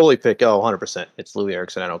 my goalie pick, 100%. It's Louis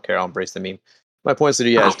Eriksson. I don't care. I'll embrace the meme. My points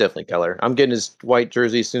leader, it's definitely Keller. I'm getting his white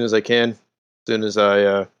jersey as soon as I can, as soon as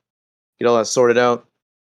I get all that sorted out,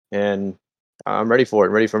 and I'm ready for it.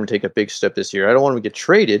 I'm ready for him to take a big step this year. I don't want him to get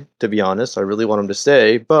traded, to be honest. I really want him to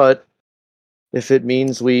stay, but if it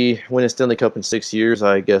means we win a Stanley Cup in 6 years,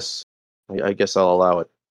 I guess I'll allow it.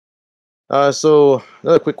 So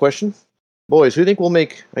another quick question, boys. Who do you think will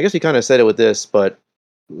make? I guess we kind of said it with this, but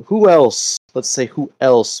who else? Let's say who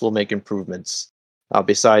else will make improvements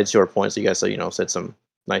besides your points? You guys said some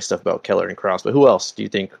nice stuff about Keller and Krause, but who else do you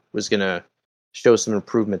think was gonna show some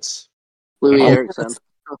improvements? Louis Eriksson.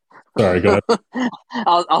 Sorry, go ahead.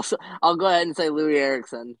 I'll go ahead and say Louis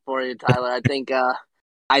Eriksson for you, Tyler. I think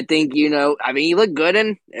you look good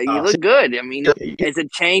and you look good. I mean, it's a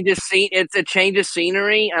change of scene. It's a change of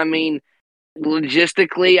scenery. I mean,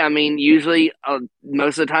 logistically, usually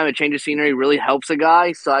most of the time a change of scenery really helps a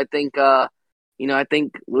guy. So I think, I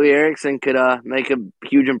think Louis Eriksson could make a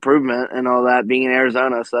huge improvement and all that being in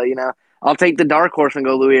Arizona. So, I'll take the dark horse and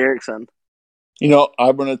go Louis Eriksson. I'm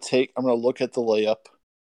going to look at the layup.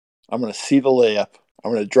 I'm going to see the layup.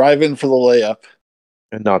 I'm going to drive in for the layup.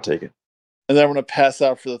 And not take it. And then I'm going to pass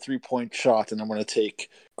out for the 3-point shot, and I'm going to take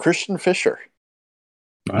Christian Fischer.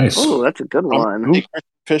 Nice. Oh, that's a good one. Christian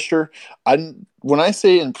Fischer. When I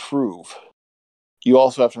say improve, you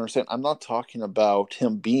also have to understand, I'm not talking about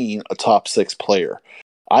him being a top 6 player.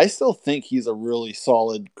 I still think he's a really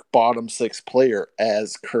solid bottom 6 player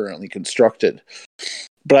as currently constructed.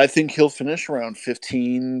 But I think he'll finish around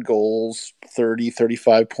 15 goals, 30,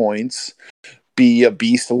 35 points, be a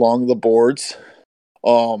beast along the boards.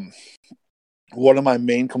 One of my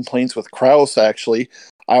main complaints with Krause, actually,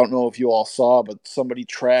 I don't know if you all saw, but somebody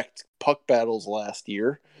tracked puck battles last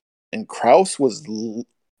year, and Krause was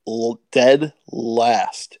dead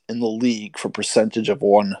last in the league for percentage of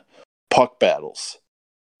won puck battles.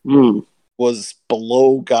 was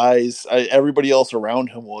below guys. Everybody else around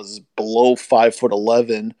him was below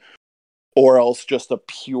 5'11", or else just a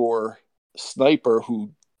pure sniper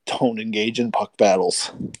who don't engage in puck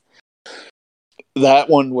battles. That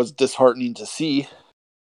one was disheartening to see,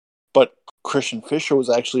 but Christian Fischer was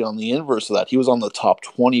actually on the inverse of that. He was on the top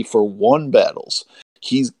 20 for one battles.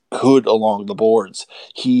 He's good along the boards.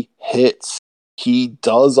 He hits. He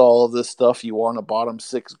does all of this stuff you want a bottom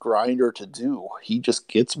six grinder to do. He just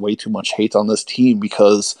gets way too much hate on this team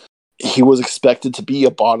because he was expected to be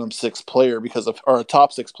a bottom six player or a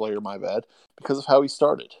top six player, my bad, because of how he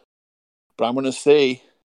started. But I'm going to say,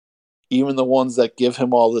 even the ones that give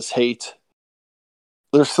him all this hate,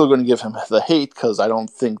 they're still going to give him the hate because I don't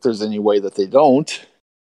think there's any way that they don't.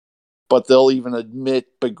 But they'll even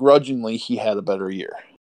admit begrudgingly he had a better year.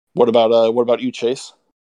 What about you, Chase?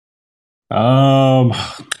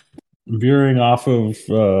 Veering off of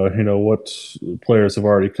what players have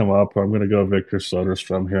already come up, I'm going to go Victor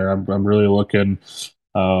Soderstrom here. I'm really looking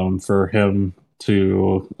for him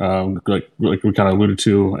to like we kind of alluded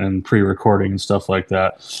to in pre-recording and stuff like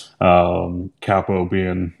that. Capo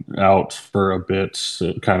being out for a bit,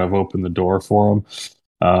 it kind of opened the door for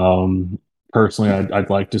him. Personally, I'd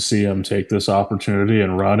like to see him take this opportunity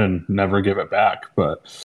and run and never give it back, but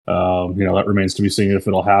that remains to be seen if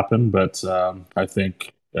it'll happen. But I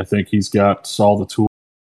think he's got all the tools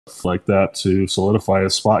like that to solidify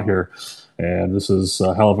his spot here, and this is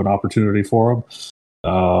a hell of an opportunity for him.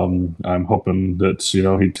 I'm hoping that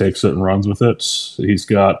he takes it and runs with it. He's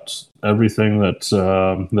got everything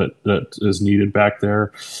that is needed back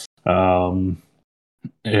there.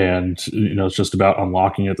 And it's just about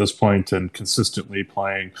unlocking at this point and consistently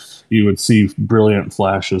playing. You would see brilliant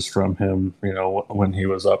flashes from him, when he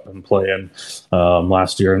was up and playing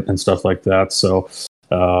last year and stuff like that. So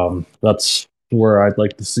that's where I'd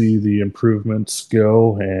like to see the improvements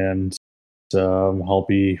go, and I'll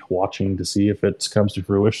be watching to see if it comes to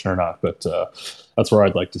fruition or not. But that's where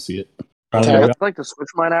I'd like to see it. I'd like to switch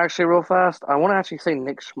mine actually real fast. I want to actually say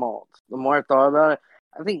Nick Schmaltz. The more I thought about it,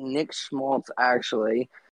 I think Nick Schmaltz actually,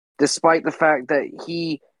 despite the fact that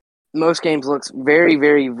he most games looks very,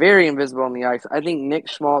 very, very invisible on the ice, I think Nick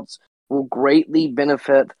Schmaltz will greatly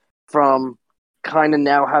benefit from kind of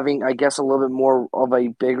now having, I guess, a little bit more of a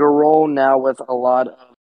bigger role now with a lot of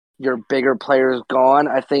your bigger players gone.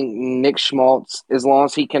 I think Nick Schmaltz, as long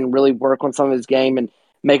as he can really work on some of his game and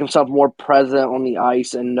make himself more present on the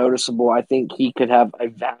ice and noticeable, I think he could have a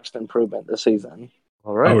vast improvement this season.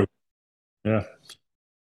 All right. Yeah.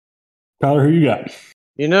 Tyler, who you got?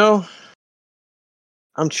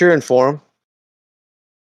 I'm cheering for him.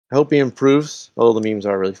 I hope he improves, although the memes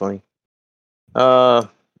are really funny. Our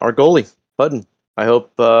goalie, Hutton. I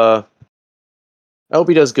hope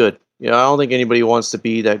he does good. I don't think anybody wants to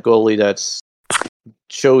be that goalie that's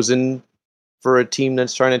chosen for a team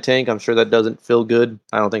that's trying to tank. I'm sure that doesn't feel good.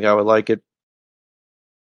 I don't think I would like it.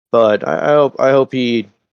 But I hope he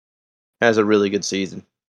has a really good season.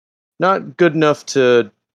 Not good enough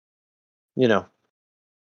to,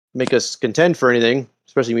 make us contend for anything,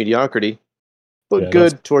 especially mediocrity. But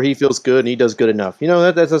good to where he feels good and he does good enough.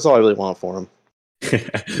 That's all I really want for him.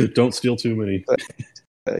 Don't steal too many.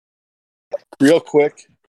 Real quick,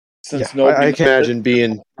 since nobody I can't imagine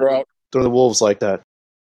being throwing the Wolves like that.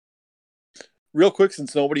 Real quick,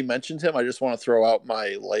 since nobody mentioned him, I just want to throw out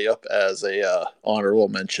my layup as a honorable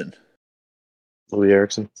mention. Louis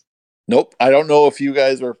Eriksson. Nope, I don't know if you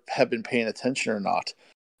guys have been paying attention or not,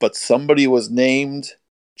 but somebody was named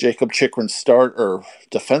Jacob Chikrin's start or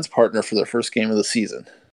defense partner for their first game of the season,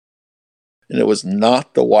 and it was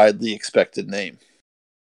not the widely expected name.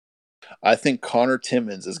 I think Connor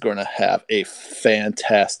Timmins is going to have a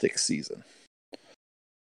fantastic season.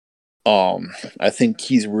 I think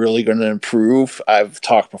he's really going to improve. I've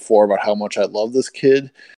talked before about how much I love this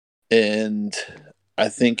kid, and I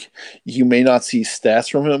think you may not see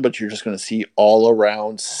stats from him, but you're just going to see all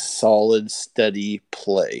around solid, steady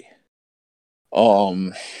play.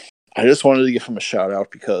 I just wanted to give him a shout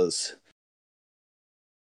out because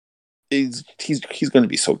he's going to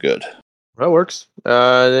be so good. That works.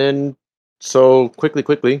 Then so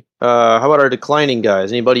quickly. How about our declining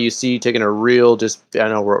guys? Anybody you see taking a real I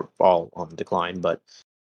know we're all on decline, but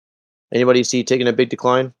anybody you see taking a big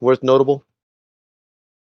decline worth notable?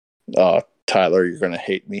 Tyler, you're going to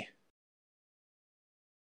hate me.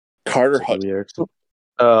 Carter Hutton.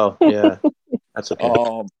 Oh, yeah. That's okay.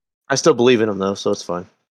 I still believe in him, though, so it's fine.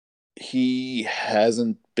 He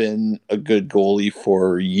hasn't been a good goalie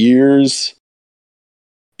for years.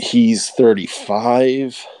 He's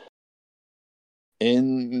 35.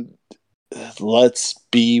 And let's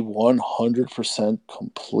be 100%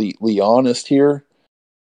 completely honest here.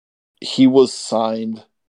 he was signed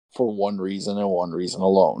for one reason and one reason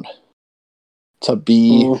alone. To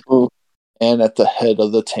be and at the head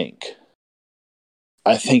of the tank.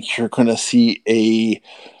 I think you're going to see a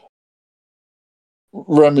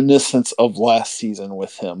reminiscence of last season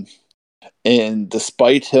with him. And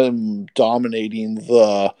despite him dominating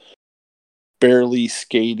the barely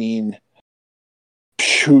skating,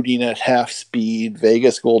 shooting at half speed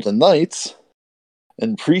Vegas Golden Knights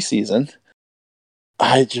in preseason,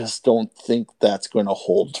 I just don't think that's going to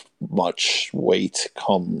hold much weight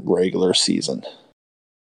come regular season.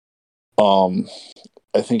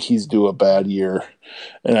 I think he's due a bad year,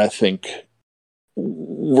 and I think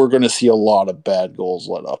we're going to see a lot of bad goals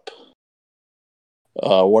let up.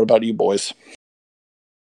 What about you boys?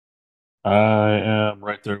 I am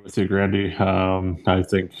right there with you, Grandy. I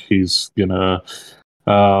think he's gonna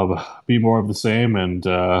be more of the same, and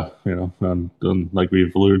like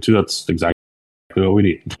we've alluded to, that's exactly what we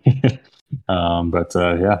need. But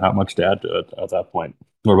not much to add to it at that point.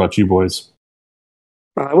 What about you boys?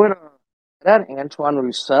 I would add Antoine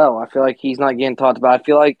Roussel. I feel like he's not getting talked about. I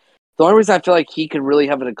feel like the only reason I feel like he could really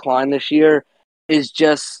have a decline this year is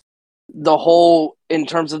just the whole, in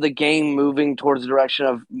terms of the game moving towards the direction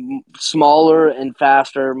of smaller and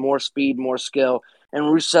faster, more speed, more skill.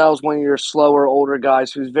 And Roussel's one of your slower, older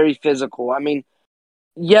guys who's very physical. I mean,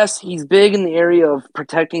 yes, he's big in the area of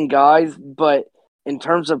protecting guys, but in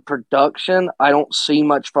terms of production, I don't see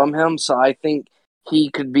much from him. So I think he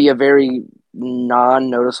could be a very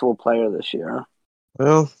non-noticeable player this year.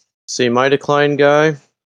 Well, see, my decline guy,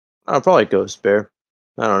 I'll probably Ghost Bear.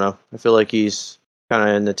 I don't know. I feel like he's kind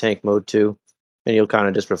of in the tank mode too, and he'll kind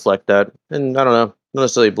of just reflect that. And I don't know, not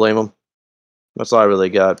necessarily blame him. That's all I really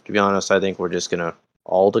got. To be honest, I think we're just gonna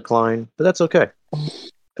all decline, but that's okay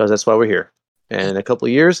because that's why we're here. And in a couple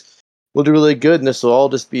of years, we'll do really good, and this will all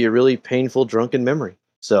just be a really painful, drunken memory.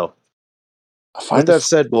 So, with that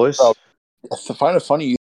said, boys, I find it funny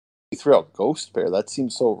you threw out Ghost Bear. That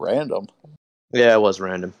seems so random. Yeah, it was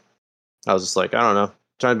random. I was just like, I don't know,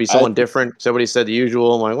 trying to be someone different. Somebody said the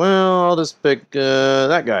usual. I'm like, well, I'll just pick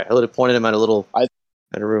that guy. I would have pointed him at a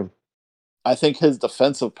room. I think his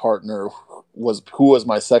defensive partner who was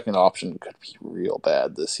my second option could be real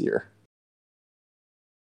bad this year.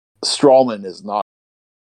 Strawman is not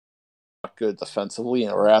good defensively,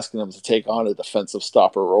 and we're asking him to take on a defensive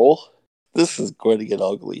stopper role. This is going to get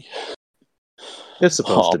ugly. It's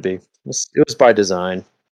supposed to be. It was by design.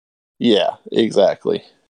 Yeah, exactly.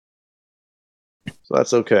 So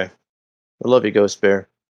that's okay. I love you, Ghost Bear.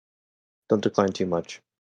 Don't decline too much.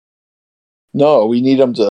 No, we need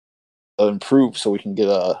him to improve so we can get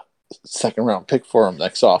a second round pick for him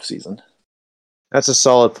next offseason. That's a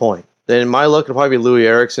solid point. Then my luck would probably be Louis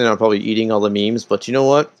Erickson. I'm probably eating all the memes, but you know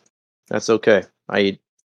what? That's okay. I eat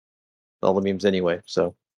all the memes anyway.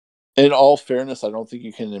 So, in all fairness, I don't think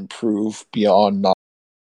you can improve beyond not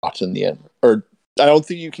in the end, or I don't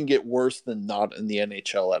think you can get worse than not in the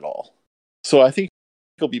NHL at all. So I think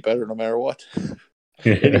he'll be better no matter what.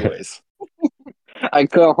 Anyways. I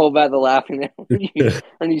couldn't hold back the laughing there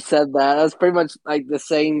when you said that. That's pretty much like the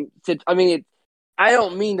same. I mean, I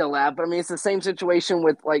don't mean to laugh, but I mean, it's the same situation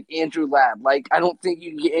with like Andrew Ladd. Like, I don't think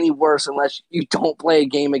you can get any worse unless you don't play a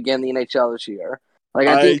game again in the NHL this year. Like,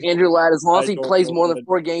 I think Andrew Ladd, as long as he plays more than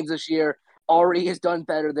 4 games this year, already has done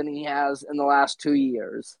better than he has in the last 2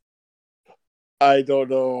 years. I don't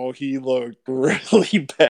know. He looked really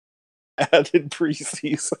bad in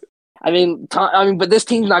preseason. I mean, but this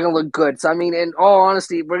team's not going to look good. So, I mean, in all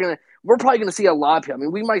honesty, we're probably going to see a lot of people. I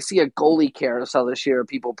mean, we might see a goalie carousel this year of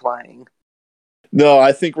people playing. No,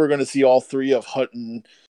 I think we're going to see all three of Hutton,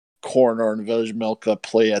 Corner, and Vejmelka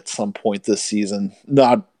play at some point this season.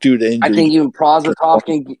 Not due to injury. I think even Prosvetov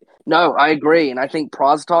can. No, I agree, and I think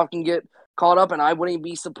Prosvetov can get caught up, and I wouldn't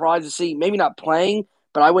be surprised to see maybe not playing,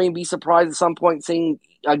 but I wouldn't be surprised at some point seeing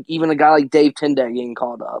even a guy like Dave Tindak getting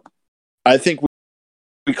called up. I think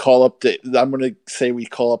we call up. I'm going to say we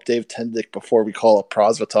call up Dave Tindak before we call up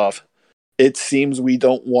Prosvetov. It seems we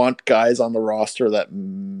don't want guys on the roster that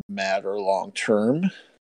matter long term.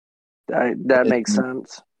 That makes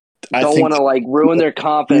sense. Don't want to like ruin their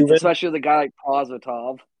confidence, especially with a guy like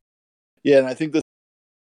Prosvetov. Yeah, and I think this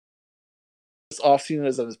offseason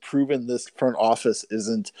has proven this front office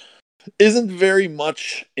isn't very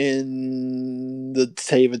much in the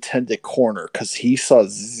David Tindak corner because he saw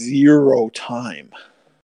 0 time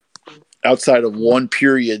outside of one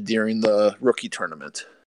period during the rookie tournament.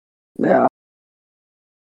 Yeah.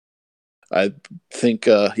 I think,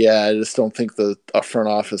 I just don't think the front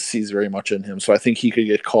office sees very much in him. So I think he could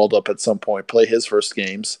get called up at some point, play his first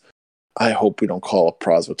games. I hope we don't call up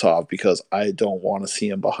Prosvetov because I don't want to see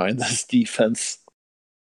him behind this defense.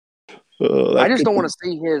 I just don't want to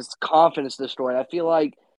see his confidence destroyed. I feel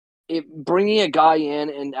like bringing a guy in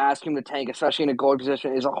and asking him to tank, especially in a goalie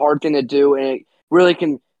position, is a hard thing to do, and it really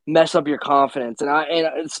can mess up your confidence. And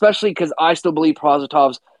especially because I still believe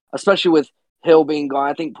Prozitov's, especially with Hill being gone,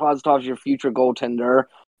 I think Prozitov's your future goaltender,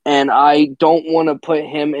 and I don't want to put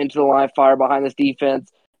him into the line of fire behind this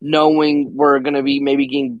defense, knowing we're going to be maybe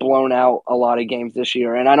getting blown out a lot of games this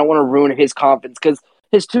year, and I don't want to ruin his confidence because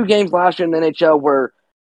his 2 games last year in the NHL were.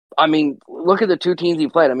 I mean, look at the 2 teams he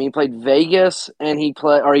played. I mean, he played Vegas and he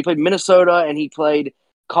played Minnesota and he played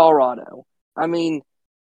Colorado. I mean,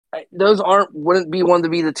 those wouldn't want to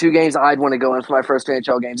be the 2 games I'd want to go in for my first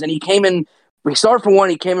NHL games. And he came in, we started for one,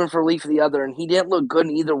 he came in for relief for the other, and he didn't look good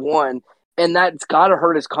in either one. And that's got to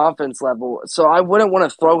hurt his confidence level. So I wouldn't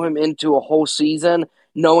want to throw him into a whole season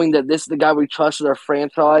knowing that this is the guy we trust as our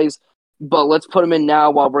franchise. But let's put him in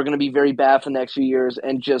now while we're going to be very bad for the next few years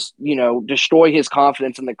and just, destroy his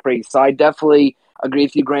confidence in the crease. So I definitely agree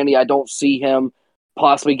with you, Grandy. I don't see him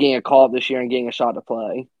possibly getting a call up this year and getting a shot to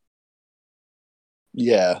play.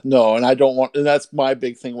 Yeah, no, and and that's my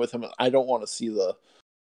big thing with him. I don't want to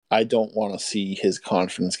see his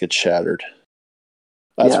confidence get shattered.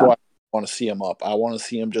 That's why I want to see him up. I want to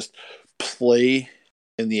see him just play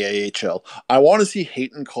in the AHL. I want to see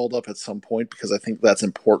Hayton called up at some point because I think that's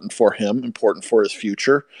important for him, important for his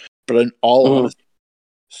future. But in all honesty,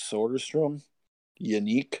 Soderstrom,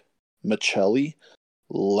 Yannick, Michelli,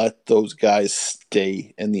 let those guys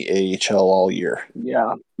stay in the AHL all year.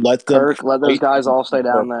 Yeah. Let those guys all stay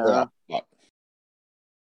down there.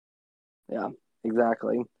 Yeah,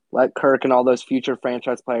 exactly. Let Kirk and all those future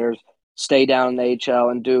franchise players stay down in the AHL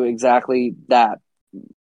and do exactly that.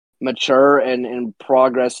 Mature and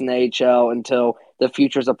progress in the AHL until the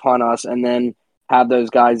future's upon us, and then have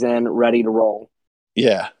those guys in ready to roll.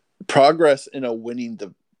 Yeah, progress in a winning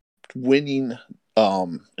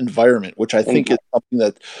environment, which I think is something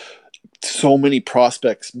that so many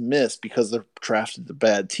prospects miss because they're drafted to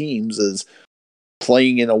bad teams, is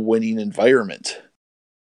playing in a winning environment.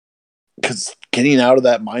 Because getting out of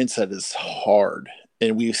that mindset is hard,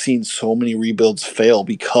 and we've seen so many rebuilds fail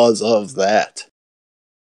because of that.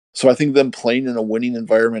 So I think them playing in a winning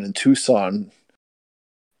environment in Tucson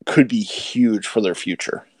could be huge for their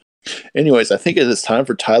future. Anyways, I think it is time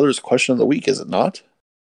for Tyler's question of the week, is it not?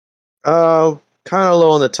 Kind of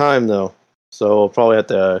low on the time, though. So we'll probably have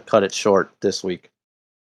to cut it short this week.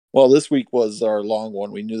 Well, this week was our long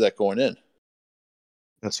one. We knew that going in.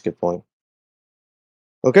 That's a good point.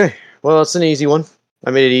 Okay, well, it's an easy one.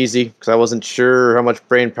 I made it easy because I wasn't sure how much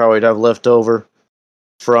brain power I'd have left over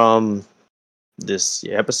from this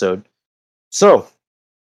episode. So,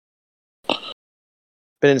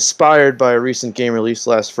 been inspired by a recent game released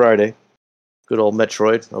last Friday. Good old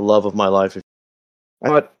Metroid, a love of my life. I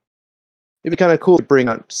thought it'd be kind of cool to bring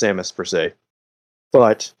out Samus, per se.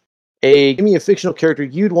 But, give me a fictional character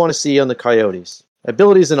you'd want to see on the Coyotes.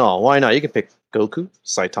 Abilities and all, why not? You can pick Goku,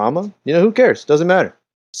 Saitama, who cares? Doesn't matter.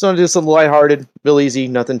 Just want to do something lighthearted, real easy,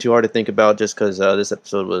 nothing too hard to think about, just because this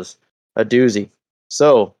episode was a doozy.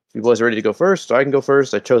 So, if you boys are ready to go first, I can go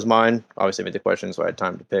first. I chose mine. Obviously, I made the question, so I had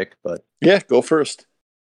time to pick. But yeah, go first.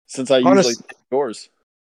 Since I usually take yours.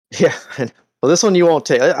 Yeah. Well, this one you won't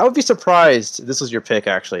take. I would be surprised if this was your pick,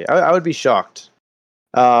 actually. I would be shocked.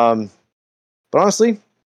 But honestly,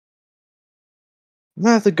 I'm going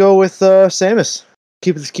to have to go with Samus.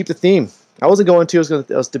 Keep the theme. I wasn't going to.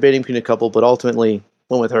 I was debating between a couple, but ultimately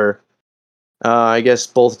went with her. I guess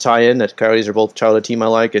both tie in that Coyotes are both childhood team I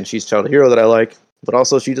like, and she's childhood hero that I like. But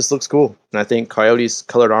also, she just looks cool. And I think Coyotes'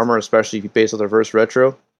 colored armor, especially based on the reverse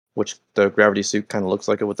retro, which the gravity suit kind of looks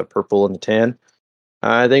like it with the purple and the tan,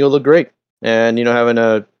 I think it'll look great. And, having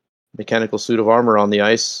a mechanical suit of armor on the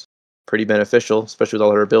ice, pretty beneficial, especially with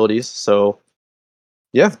all her abilities. So,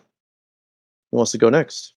 yeah. Who wants to go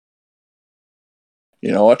next?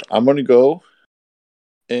 You know what? I'm going to go,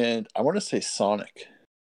 and I want to say Sonic.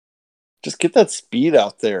 Just get that speed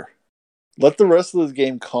out there. Let the rest of this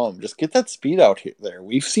game come. Just get that speed out there.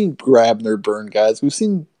 We've seen Grabner burn guys. We've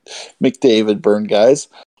seen McDavid burn guys.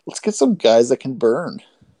 Let's get some guys that can burn.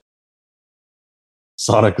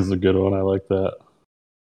 Sonic is a good one. I like that.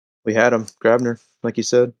 We had him, Grabner, like you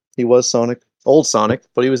said. He was Sonic. Old Sonic,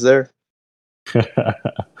 but he was there.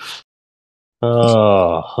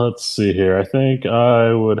 Let's see here. I think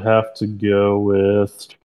I would have to go with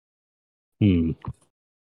Ethan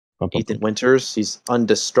Winters. He's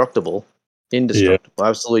indestructible. Yeah.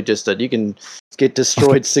 Absolutely, just that you can get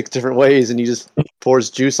destroyed 6 different ways, and he just pours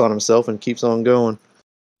juice on himself and keeps on going.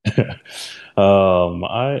 I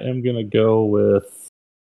am gonna go with.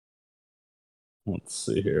 Let's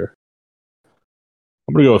see here.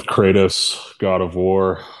 I'm gonna go with Kratos, God of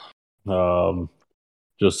War.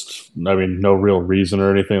 Just, I mean, no real reason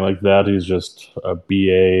or anything like that. He's just a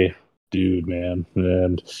BA dude, man,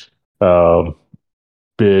 and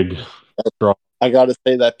big, strong. I got to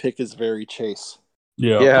say that pick is very Chase.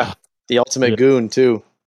 Yeah, the ultimate goon too.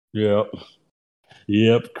 Yep.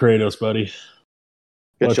 Kratos, buddy.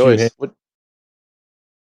 Good choice.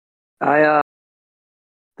 I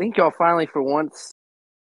think y'all finally, for once,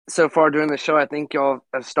 so far during the show, I think y'all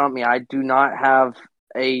have stumped me. I do not have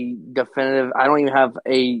a definitive. I don't even have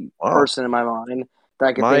a person in my mind that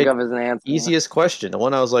I can think of as an answer. Easiest question. The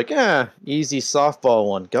one I was like, easy softball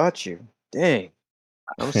one. Got you. Dang.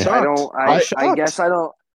 I'm shocked. I guess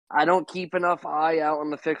I don't keep enough eye out on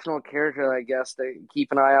the fictional character, I guess, to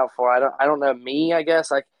keep an eye out for. I don't know. Me, I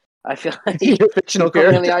guess. I feel like you're a fictional put me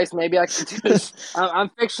character on the ice. Maybe I can do this.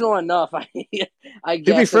 I'm fictional enough. I guess.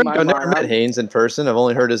 To be frank, in my I've never mind, met Haynes in person. I've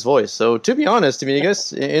only heard his voice. So to be honest, I mean, I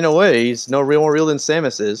guess in a way, he's no more real than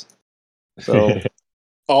Samus is. So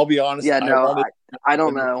I'll be honest. Yeah, no, I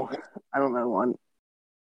don't know. I don't know one.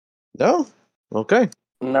 No? Okay.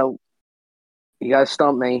 No. You guys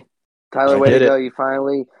stumped me. Tyler, way to go.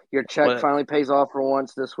 Your check finally pays off for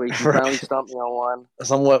once this week. You finally stumped me on one.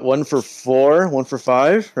 Somewhat 1 for 4, 1 for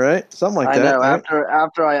 5, right? Something like that. I know. Right?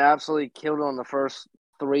 After I absolutely killed on the first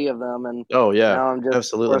 3 of them, and now I'm just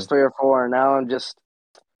absolutely. first 3 or 4. And now I'm just.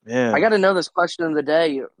 Man, I got to know this question of the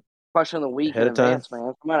day, question of the week in advance,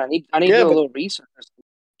 man. Come on, I need to do a little research.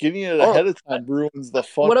 Getting it ahead of time ruins the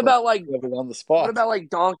fun. What about like on the spot? What about like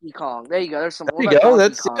Donkey Kong? There you go. There's some. There you go.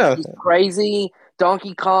 Donkey Kong? He's crazy.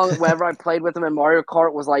 Donkey Kong. Whenever I played with him in Mario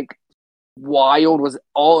Kart, was like wild. Was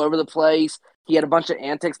all over the place. He had a bunch of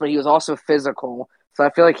antics, but he was also physical. So I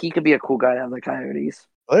feel like he could be a cool guy to have the Coyotes.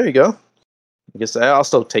 Well, there you go. I guess I'll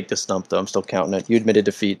still take the stump though. I'm still counting it. You admitted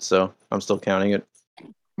defeat, so I'm still counting it.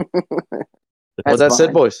 With that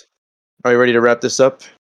said, boys, are you ready to wrap this up?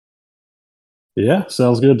 Yeah,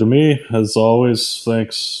 sounds good to me. As always,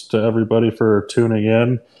 thanks to everybody for tuning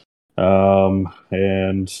in.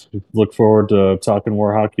 And look forward to talking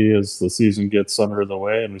more hockey as the season gets under the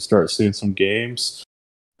way and we start seeing some games.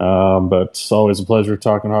 But it's always a pleasure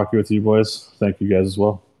talking hockey with you boys. Thank you guys as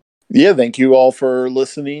well. Yeah, thank you all for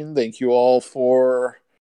listening. Thank you all for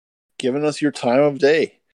giving us your time of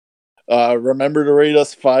day. Remember to rate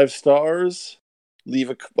us 5 stars. Leave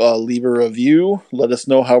a review. Let us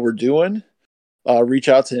know how we're doing. Reach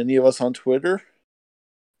out to any of us on Twitter.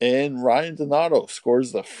 And Ryan Donato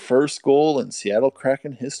scores the first goal in Seattle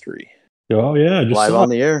Kraken history. Oh, yeah. Live on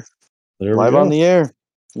the air. Live on the air.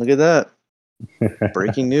 Look at that.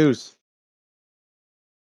 Breaking news.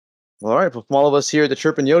 All right. From all of us here at the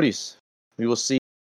Chirpin Yotes, we will see